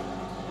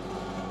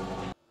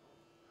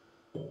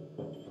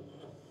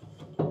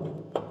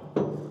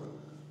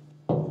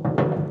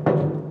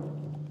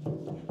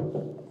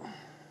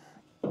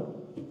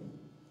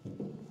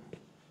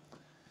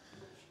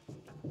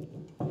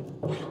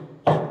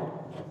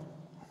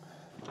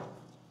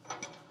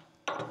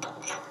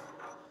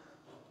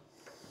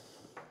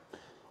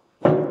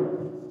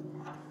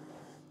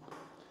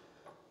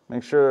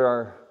 Make sure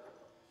our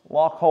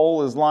lock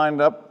hole is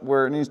lined up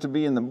where it needs to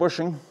be in the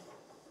bushing.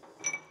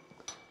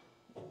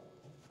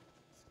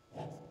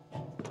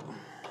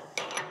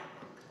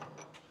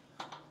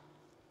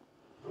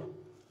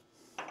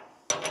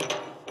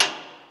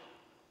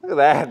 Look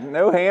at that,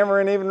 no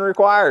hammering even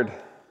required.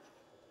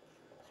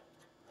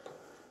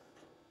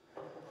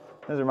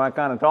 Those are my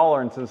kind of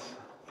tolerances.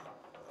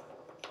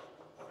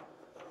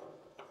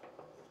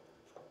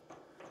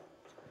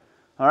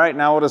 All right,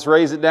 now we'll just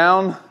raise it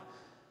down,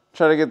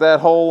 try to get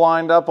that hole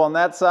lined up on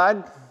that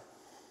side.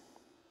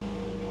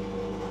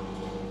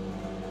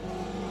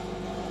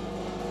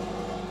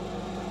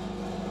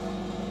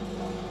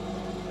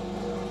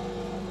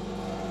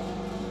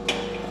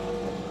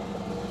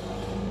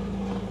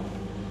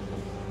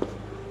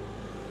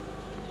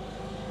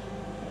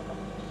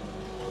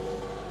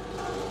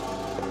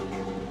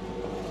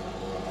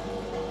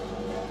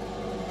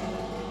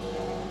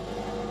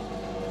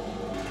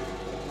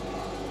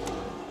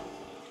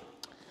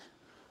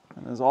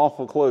 It's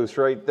awful close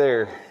right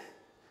there.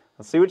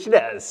 Let's see what she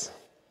does.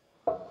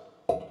 Oh,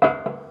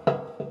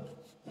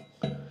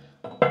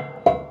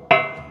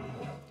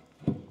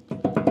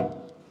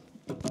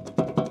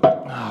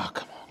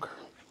 come on, girl.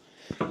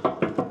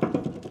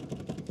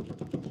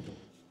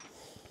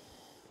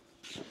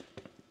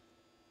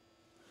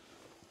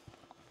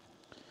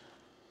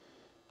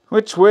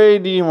 Which way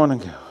do you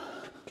want to go?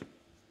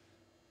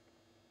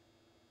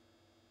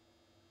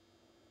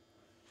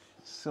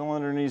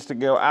 Cylinder needs to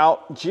go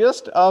out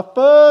just a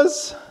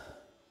fuzz.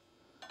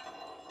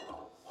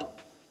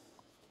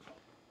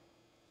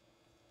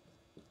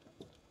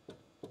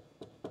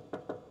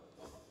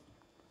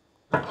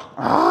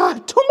 Ah,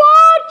 too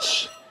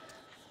much!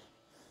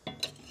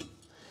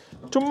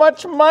 Too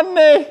much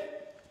money.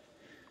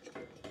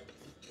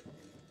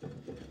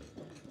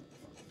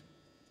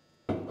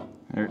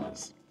 There it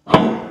is.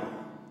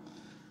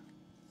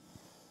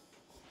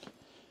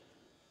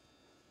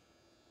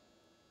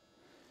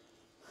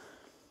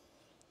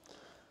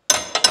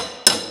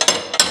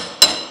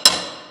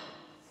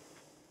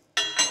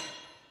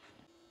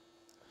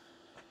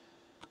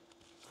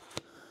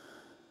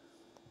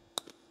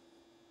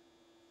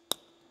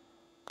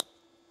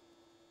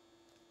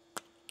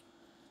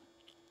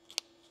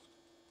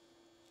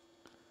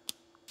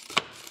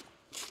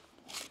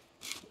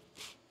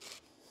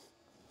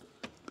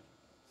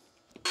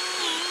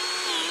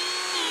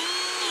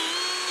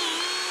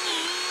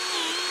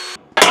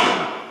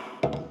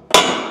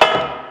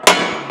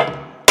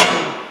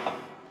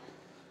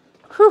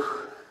 Whew.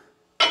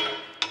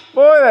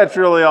 Boy, that's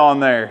really on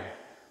there.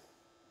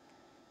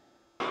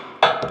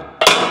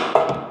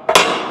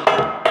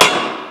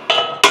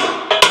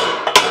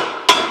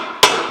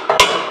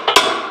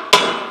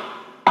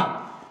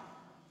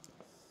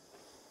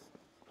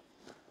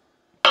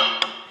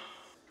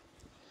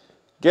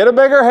 Get a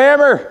bigger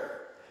hammer.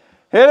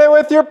 Hit it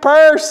with your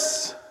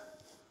purse.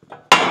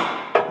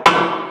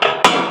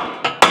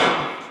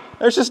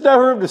 There's just no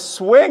room to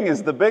swing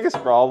is the biggest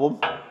problem.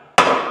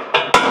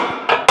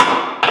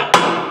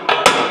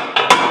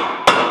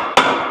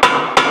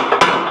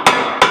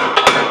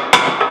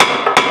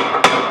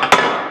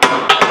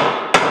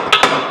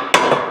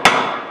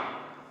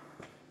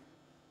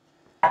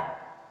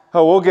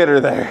 Oh, we'll get her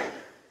there.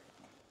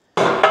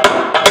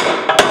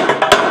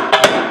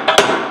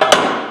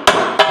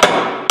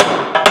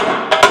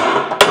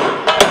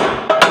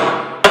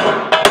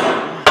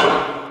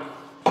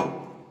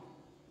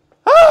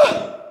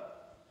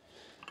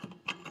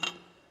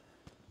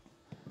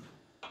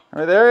 Are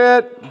we there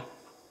yet?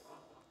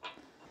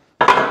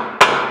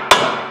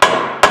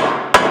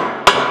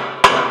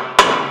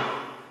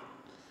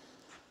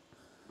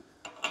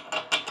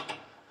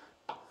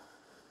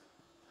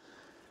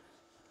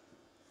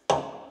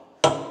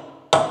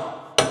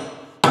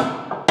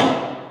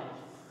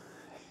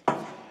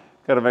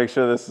 Got to make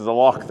sure this is a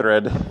lock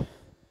thread.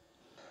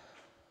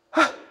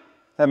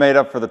 That made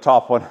up for the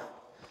top one.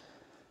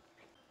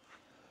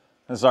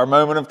 This is our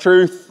moment of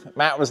truth.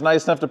 Matt was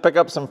nice enough to pick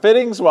up some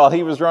fittings while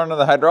he was running to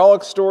the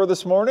hydraulics store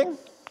this morning.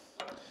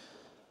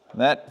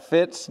 That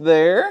fits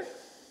there.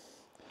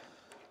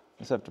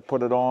 Just have to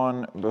put it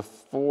on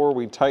before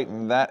we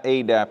tighten that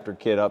adapter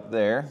kit up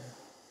there.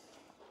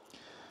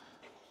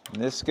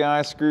 And this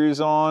guy screws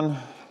on.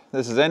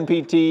 This is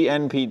NPT,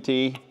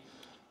 NPT.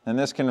 And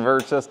this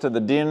converts us to the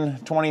DIN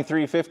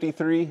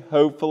 2353,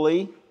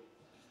 hopefully.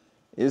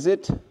 Is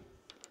it?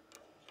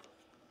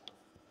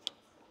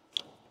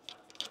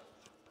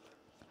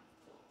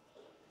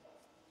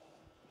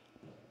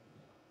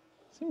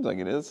 Seems like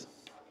it is.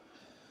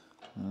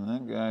 And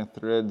that guy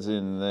threads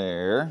in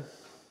there.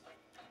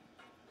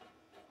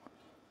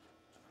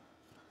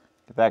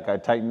 Get that guy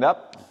tightened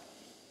up.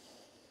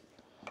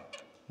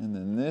 And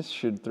then this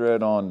should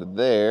thread onto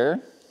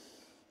there.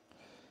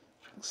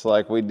 Looks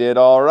like we did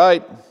all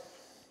right.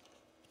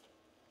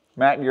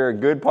 Matt, you're a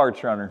good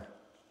parts runner.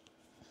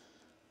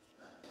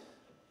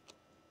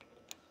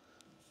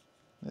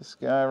 This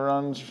guy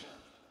runs,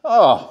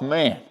 oh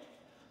man.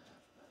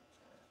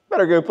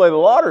 Better go play the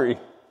lottery.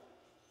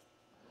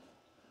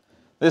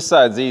 This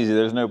side's easy,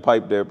 there's no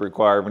pipe dope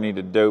required. We need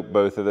to dope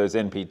both of those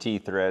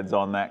NPT threads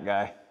on that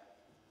guy.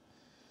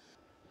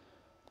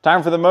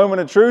 Time for the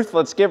moment of truth,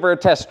 let's give her a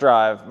test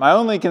drive. My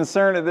only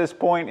concern at this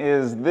point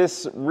is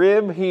this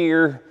rib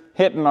here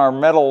hitting our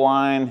metal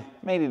line.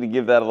 May need to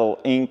give that a little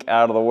ink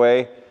out of the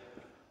way.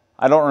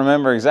 I don't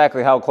remember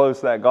exactly how close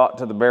that got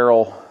to the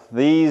barrel.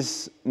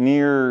 These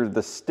near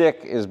the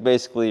stick is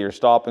basically your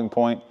stopping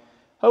point.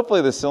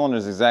 Hopefully the cylinder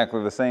is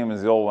exactly the same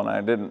as the old one. I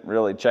didn't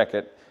really check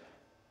it.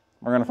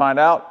 We're gonna find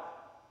out.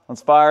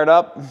 Let's fire it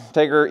up,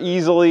 take her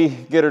easily,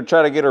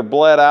 try to get her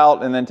bled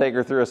out, and then take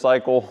her through a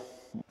cycle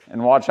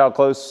and watch how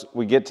close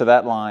we get to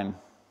that line.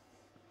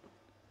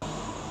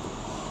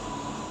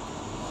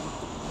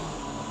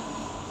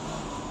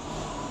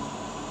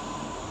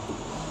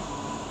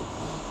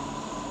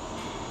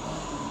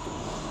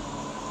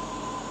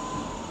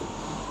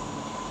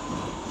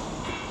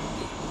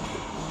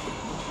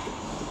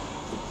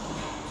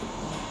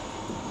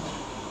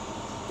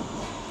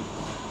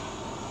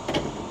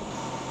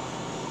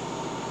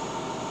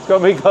 It's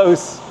gonna be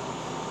close.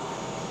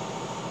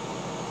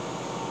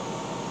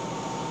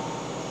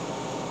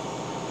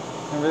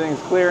 Everything's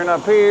clearing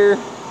up here.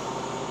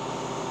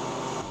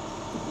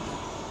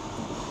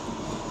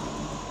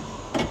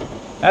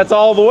 That's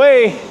all the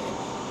way.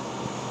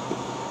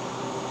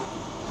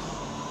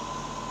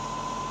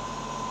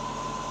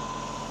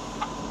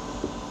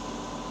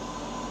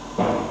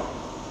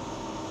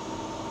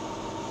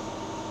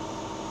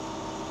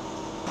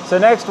 So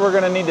next we're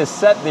going to need to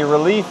set the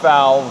relief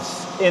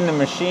valves in the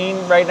machine.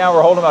 Right now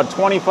we're holding about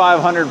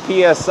 2,500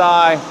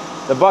 PSI.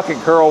 The bucket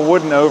curl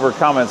wouldn't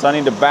overcome it, so I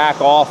need to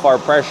back off our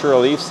pressure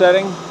relief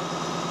setting.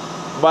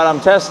 But I'm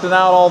testing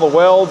out all the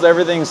welds.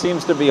 Everything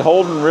seems to be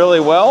holding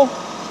really well.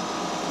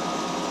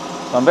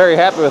 So I'm very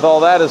happy with all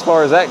that as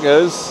far as that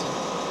goes.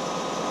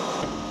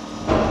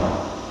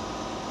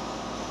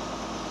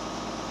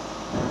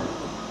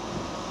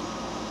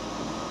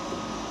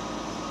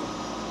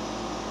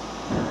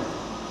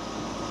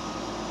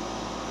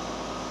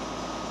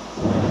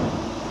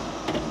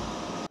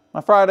 My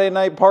Friday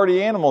night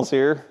party animals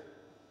here.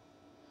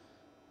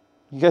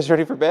 You guys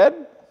ready for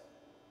bed?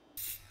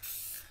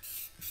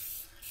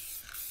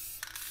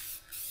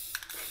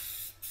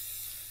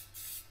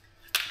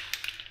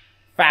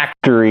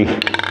 Factory.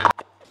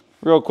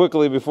 Real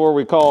quickly before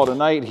we call it a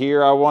night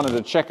here, I wanted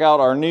to check out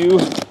our new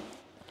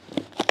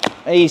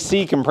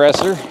AC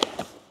compressor.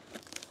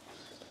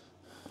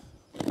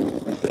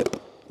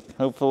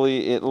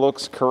 Hopefully it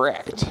looks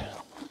correct.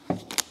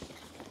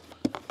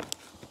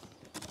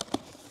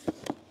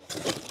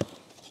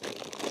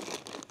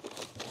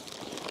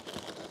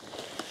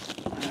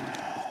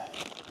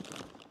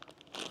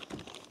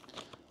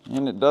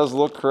 And it does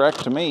look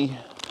correct to me.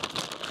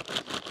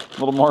 A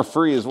little more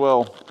free as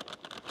well.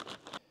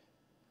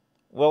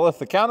 Well, if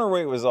the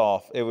counterweight was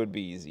off, it would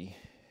be easy.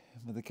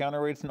 But the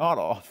counterweight's not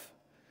off.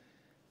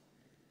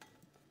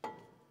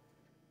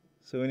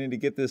 So we need to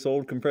get this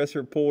old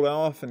compressor pulled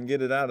off and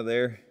get it out of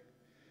there.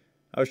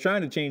 I was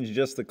trying to change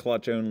just the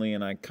clutch only,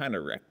 and I kind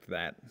of wrecked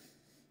that.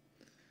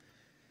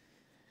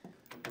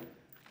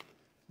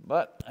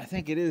 But I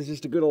think it is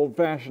just a good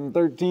old-fashioned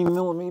 13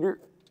 millimeter.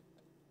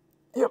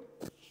 Yep.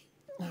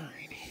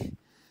 Alrighty.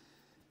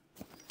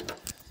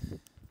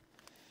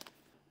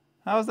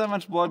 How is that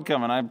much blood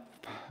coming? I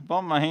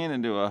bumped my hand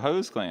into a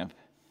hose clamp.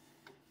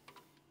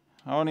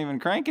 I wasn't even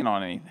cranking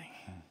on anything.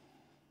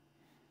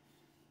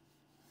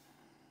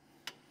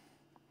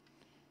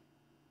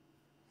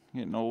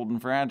 Getting old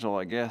and fragile,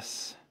 I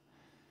guess.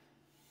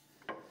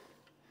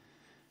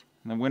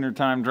 In the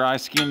wintertime dry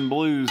skin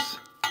blues.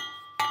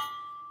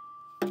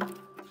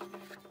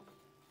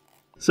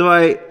 So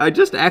I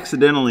just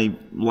accidentally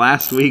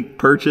last week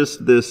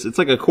purchased this. It's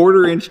like a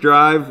 1/4 inch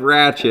drive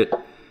ratchet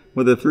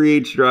with a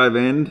 3/8 drive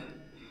end.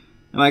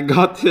 And I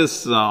got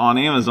this on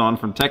Amazon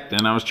from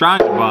Tecton. I was trying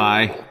to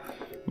buy,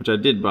 which I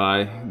did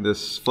buy,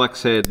 this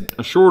flex head,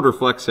 a shorter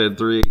flex head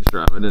 3/8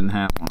 drive. I didn't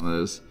have one of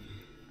those.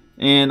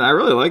 And I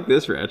really like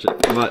this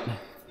ratchet, but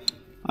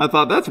I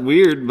thought that's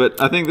weird,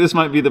 but I think this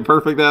might be the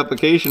perfect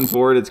application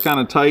for it. It's kind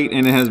of tight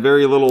and it has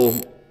very little,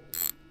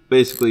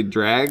 basically,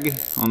 drag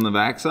on the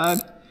backside.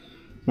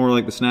 More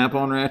like the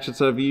snap-on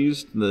ratchets I've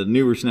used, the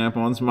newer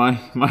snap-ons.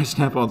 My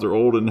snap-ons are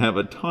old and have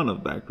a ton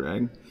of back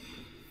drag.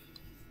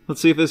 Let's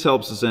see if this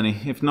helps us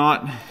any. If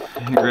not,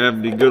 I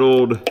grabbed the good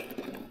old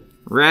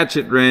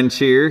ratchet wrench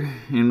here,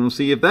 and we'll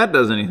see if that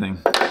does anything.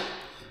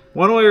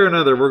 One way or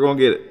another, we're gonna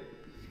get it.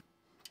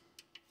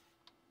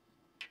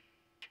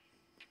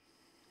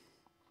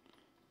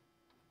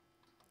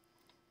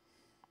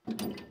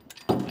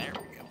 There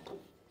we go.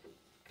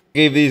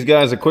 Gave these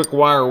guys a quick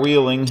wire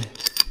wheeling.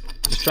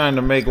 Just trying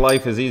to make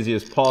life as easy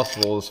as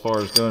possible as far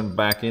as going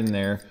back in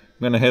there. I'm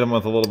gonna hit them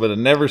with a little bit of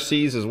never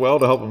seize as well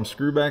to help them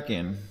screw back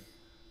in.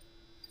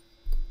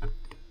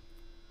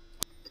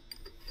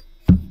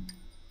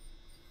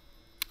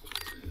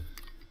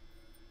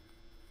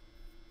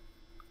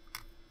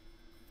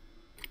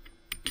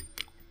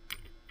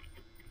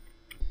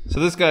 So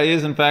this guy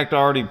is in fact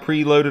already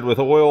preloaded with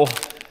oil.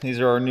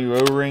 These are our new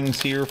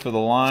O-rings here for the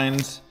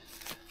lines.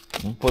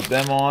 We'll put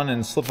them on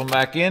and slip them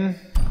back in.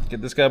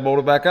 Get this guy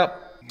bolted back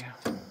up.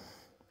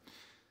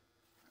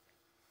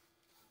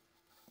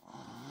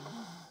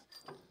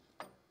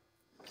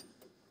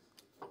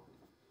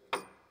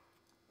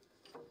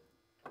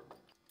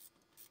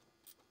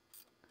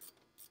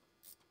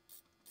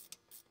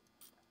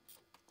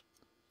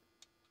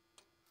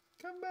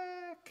 Come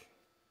back.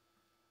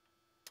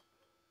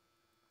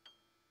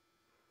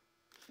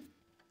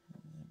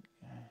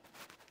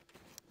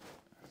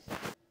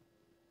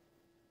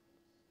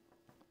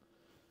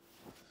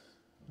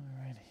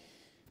 Alrighty.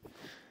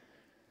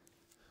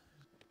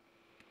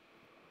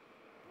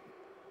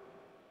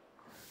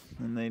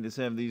 And they just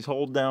have these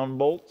hold down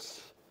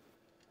bolts.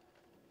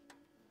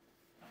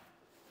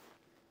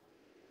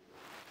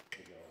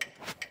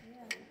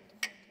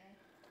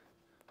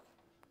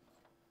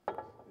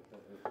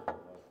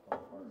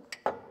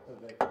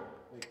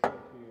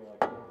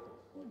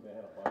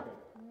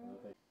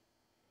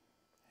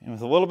 And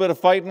with a little bit of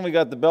fighting, we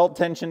got the belt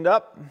tensioned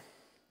up. And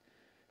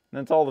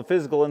that's all the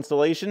physical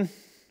installation.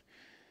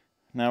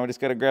 Now we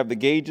just got to grab the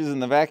gauges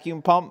and the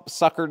vacuum pump,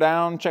 suck her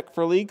down, check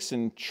for leaks,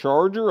 and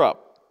charge her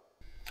up.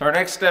 So our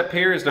next step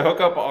here is to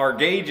hook up our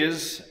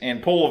gauges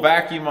and pull a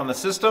vacuum on the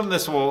system.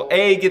 This will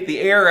A, get the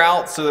air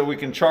out so that we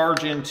can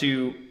charge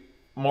into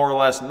more or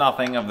less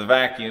nothing of the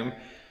vacuum.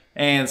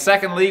 And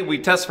secondly, we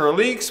test for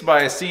leaks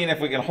by seeing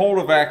if we can hold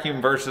a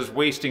vacuum versus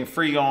wasting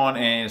Freon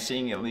and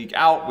seeing it leak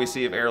out. We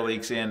see if air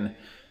leaks in.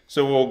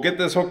 So we'll get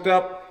this hooked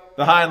up.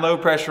 The high and low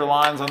pressure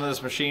lines on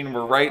this machine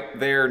were right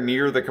there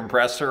near the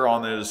compressor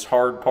on this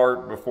hard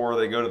part before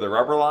they go to the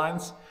rubber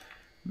lines.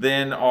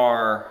 Then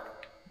our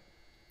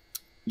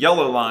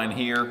yellow line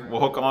here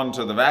will hook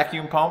onto the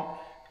vacuum pump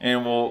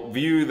and we'll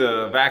view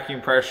the vacuum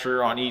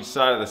pressure on each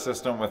side of the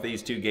system with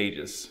these two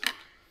gauges.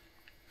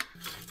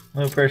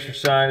 Low pressure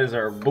side is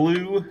our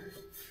blue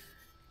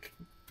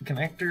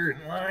connector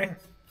and line.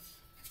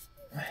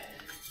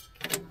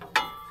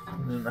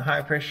 And then the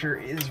high pressure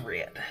is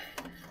red.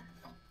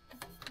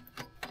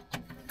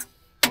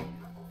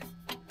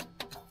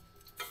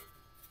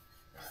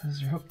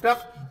 Those are hooked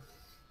up.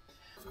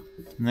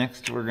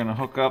 Next, we're going to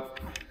hook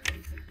up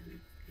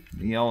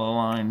the yellow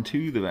line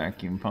to the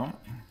vacuum pump.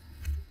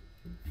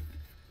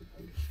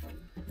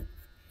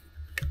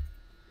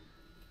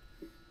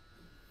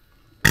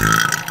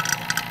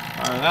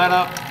 Fire that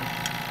up.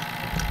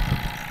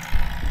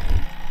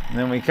 And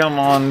then we come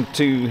up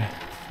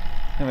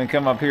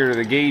here to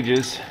the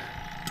gauges.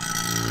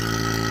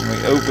 And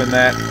we open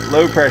that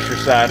low pressure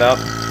side up.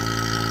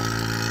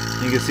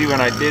 You can see when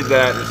I did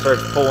that, it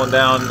starts pulling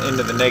down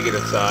into the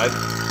negative side.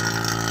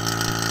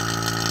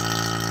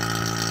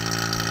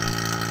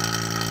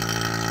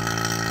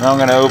 Now I'm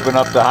going to open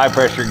up the high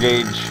pressure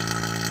gauge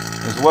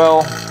as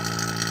well.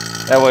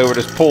 That way we're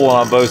just pulling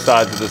on both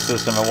sides of the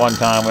system at one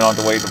time. We don't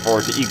have to wait for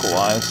it to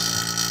equalize.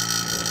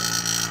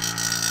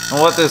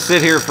 I'll let this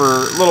sit here for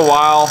a little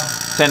while,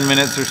 10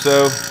 minutes or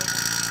so.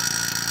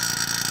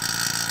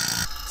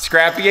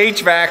 Scrappy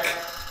HVAC.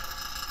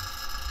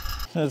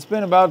 So it's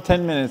been about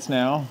 10 minutes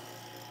now.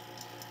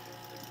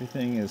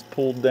 Everything is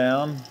pulled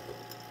down.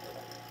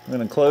 I'm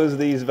going to close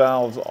these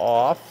valves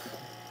off.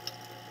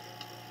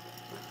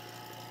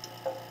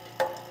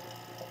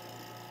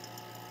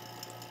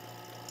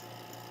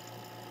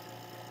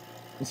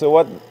 So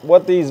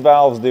what these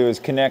valves do is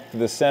connect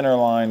the center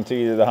line to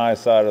either the high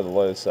side or the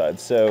low side.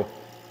 So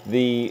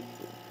the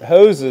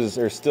hoses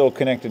are still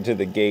connected to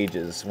the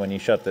gauges when you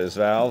shut those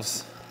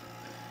valves.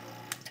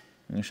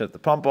 And you shut the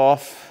pump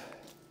off.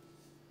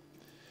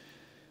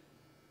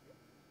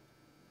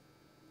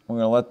 We're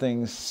going to let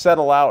things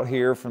settle out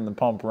here from the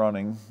pump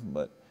running,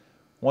 but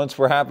once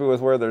we're happy with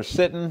where they're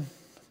sitting,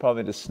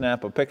 probably just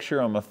snap a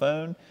picture on my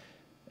phone,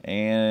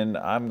 and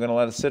I'm going to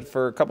let it sit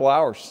for a couple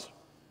hours.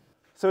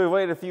 So we've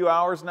waited a few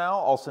hours now,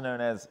 also known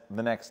as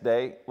the next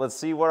day. Let's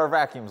see what our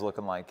vacuum's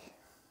looking like.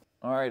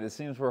 All right, it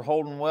seems we're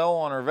holding well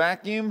on our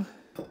vacuum.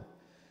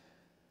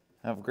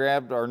 I've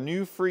grabbed our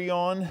new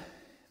Freon.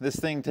 This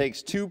thing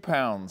takes 2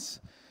 pounds.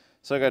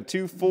 So I got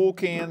 2 full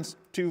cans,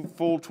 2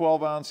 full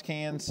 12-ounce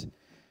cans,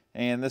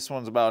 and this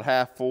one's about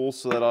half full,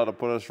 so that ought to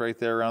put us right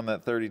there around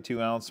that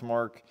 32-ounce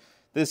mark.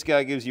 This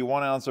guy gives you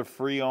 1 ounce of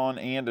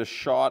Freon and a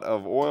shot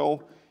of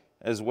oil,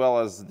 as well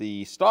as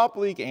the stop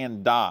leak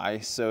and dye.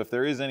 So if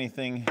there is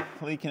anything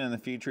leaking in the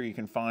future, you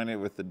can find it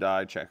with the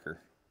dye checker.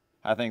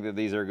 I think that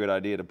these are a good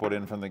idea to put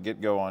in from the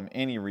get-go on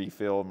any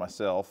refill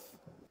myself.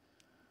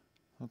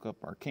 Hook up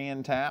our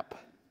can tap.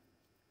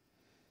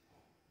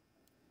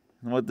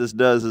 And what this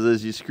does is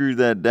as you screw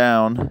that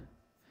down,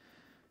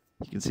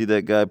 you can see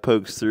that guy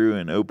pokes through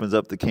and opens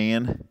up the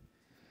can.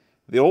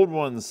 The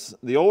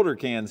older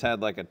cans had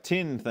like a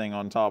tin thing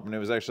on top, and it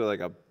was actually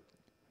like a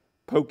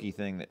pokey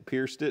thing that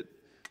pierced it.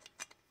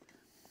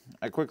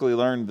 I quickly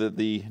learned that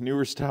the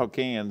newer style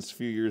cans a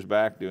few years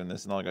back doing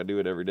this, and like I do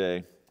it every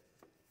day.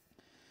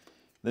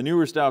 The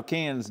newer style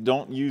cans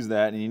don't use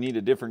that, and you need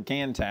a different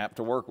can tap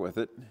to work with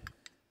it.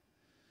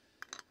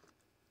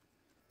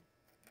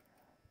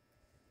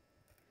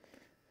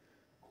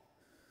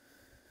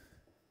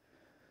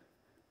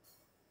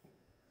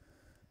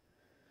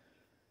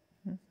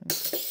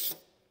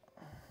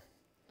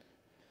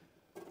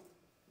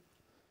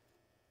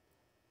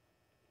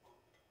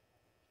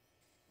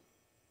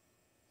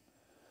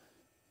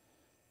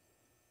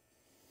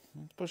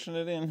 Pushing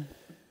it in.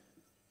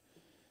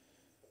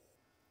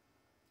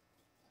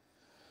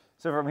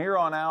 So from here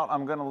on out,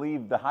 I'm going to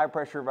leave the high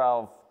pressure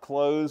valve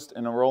closed,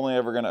 and we're only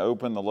ever going to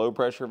open the low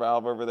pressure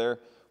valve over there.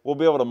 We'll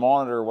be able to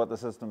monitor what the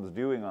system's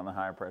doing on the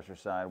high pressure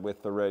side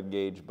with the red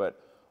gauge, but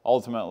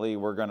ultimately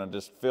we're going to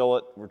just fill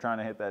it. We're trying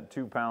to hit that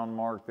 2 pound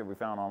mark that we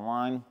found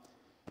online.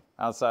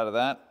 Outside of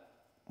that,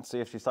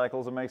 see if she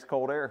cycles and makes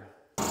cold air.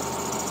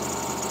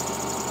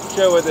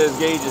 Show what those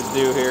gauges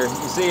do here.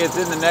 You see it's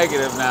in the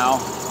negative now.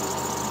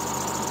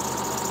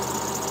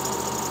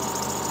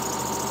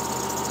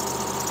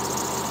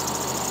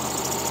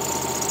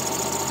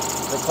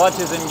 The clutch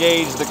is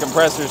engaged, the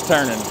compressor's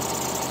turning.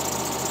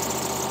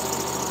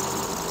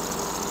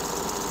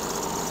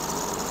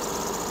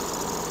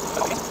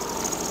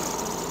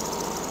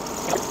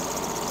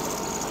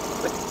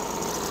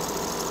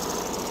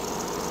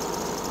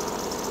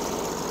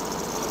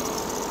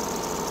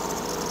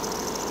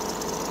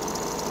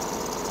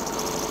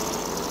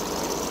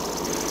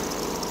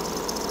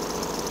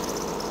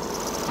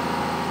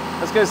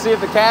 Let's go see if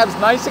the cab's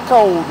nice and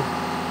cold.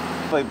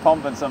 Like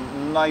pumping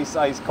some nice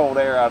ice cold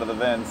air out of the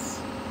vents.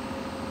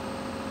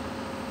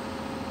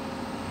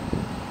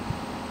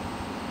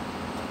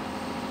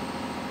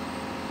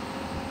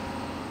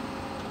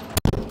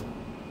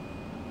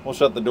 We'll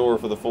shut the door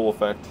for the full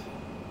effect.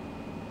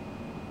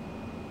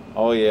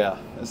 Oh yeah,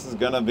 this is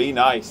gonna be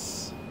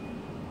nice.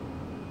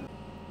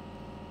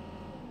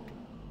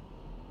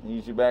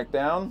 Ease you back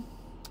down.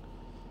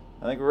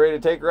 I think we're ready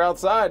to take her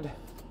outside.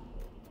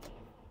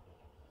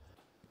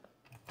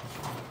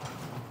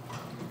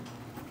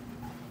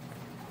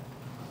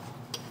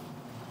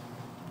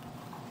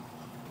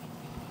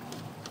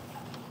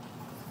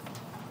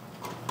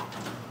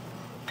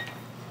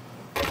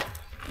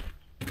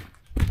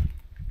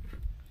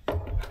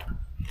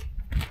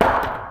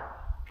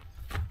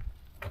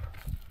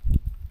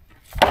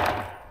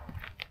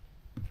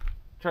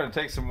 Trying to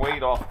take some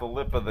weight off the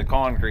lip of the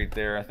concrete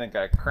there. I think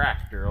I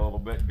cracked her a little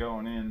bit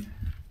going in.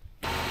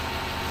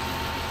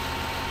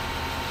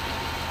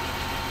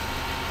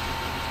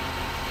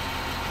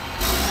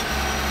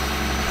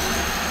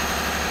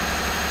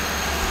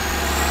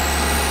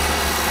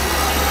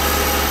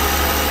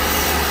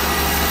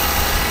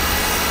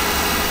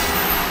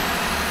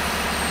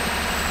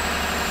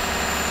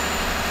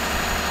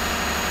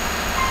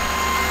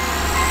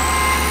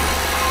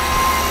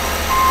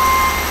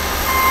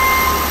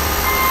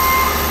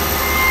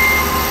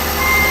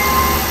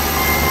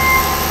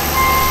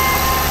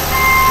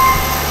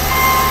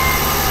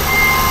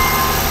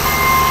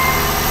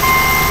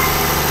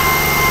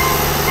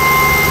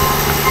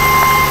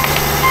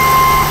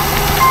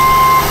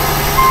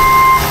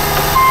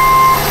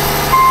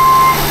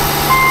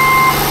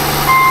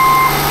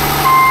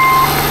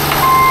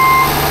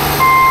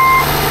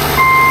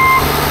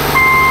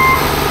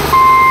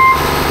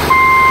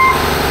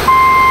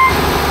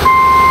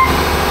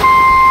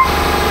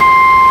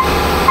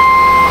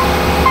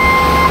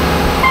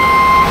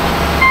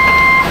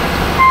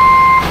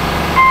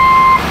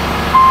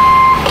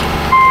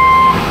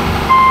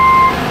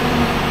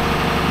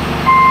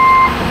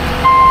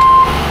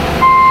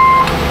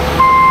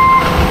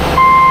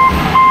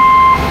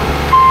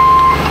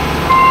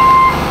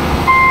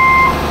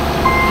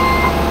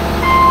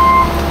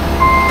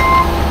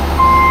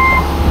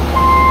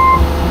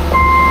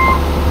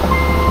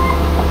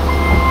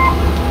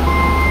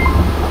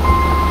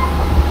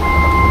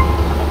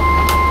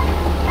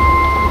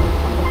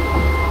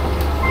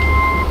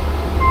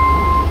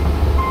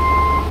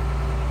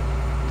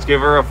 Give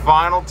her a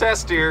final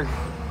test here.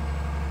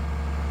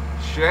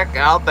 Check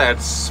out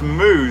that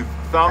smooth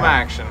thumb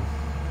action.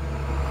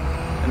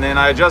 And then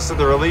I adjusted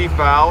the relief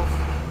valve,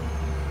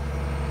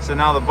 so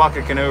now the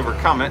bucket can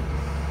overcome it.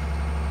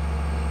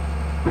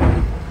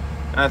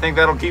 And I think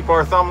that'll keep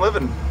our thumb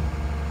living.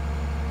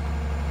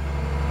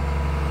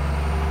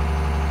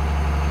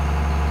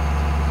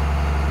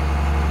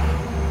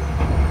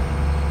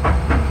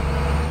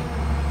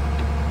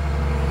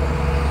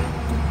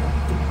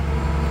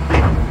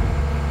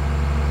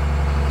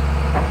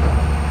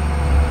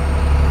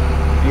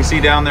 You see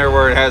down there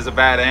where it has a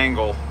bad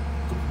angle,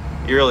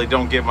 you really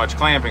don't get much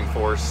clamping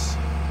force.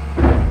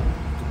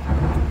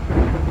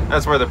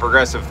 That's where the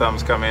progressive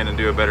thumbs come in and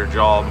do a better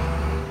job.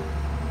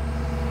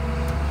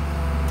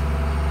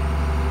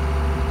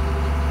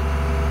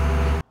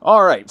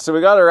 All right, so we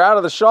got her out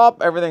of the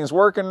shop. Everything's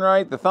working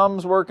right. The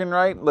thumb's working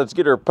right. Let's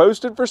get her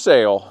posted for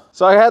sale.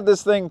 So I had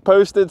this thing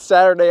posted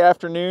Saturday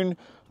afternoon.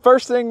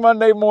 First thing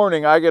Monday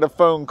morning, I get a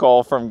phone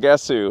call from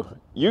guess who?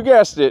 You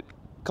guessed it,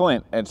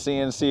 Clint at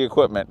CNC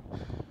Equipment.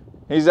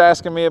 He's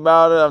asking me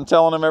about it. I'm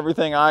telling him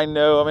everything I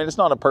know. I mean, it's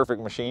not a perfect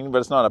machine, but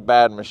it's not a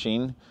bad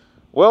machine.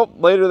 Well,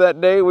 later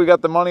that day, we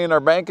got the money in our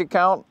bank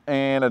account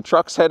and a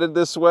truck's headed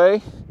this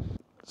way.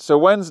 So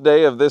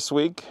Wednesday of this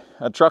week,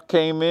 a truck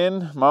came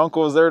in. My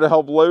uncle was there to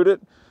help load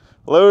it.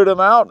 Loaded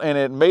them out, and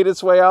it made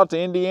its way out to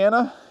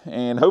Indiana.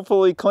 And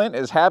hopefully Clint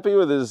is happy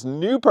with his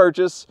new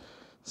purchase,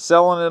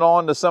 selling it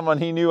on to someone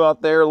he knew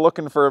out there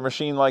looking for a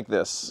machine like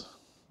this.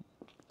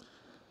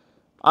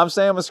 I'm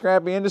Sam with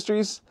Scrappy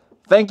Industries.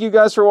 Thank you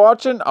guys for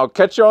watching. I'll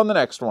catch you on the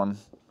next one.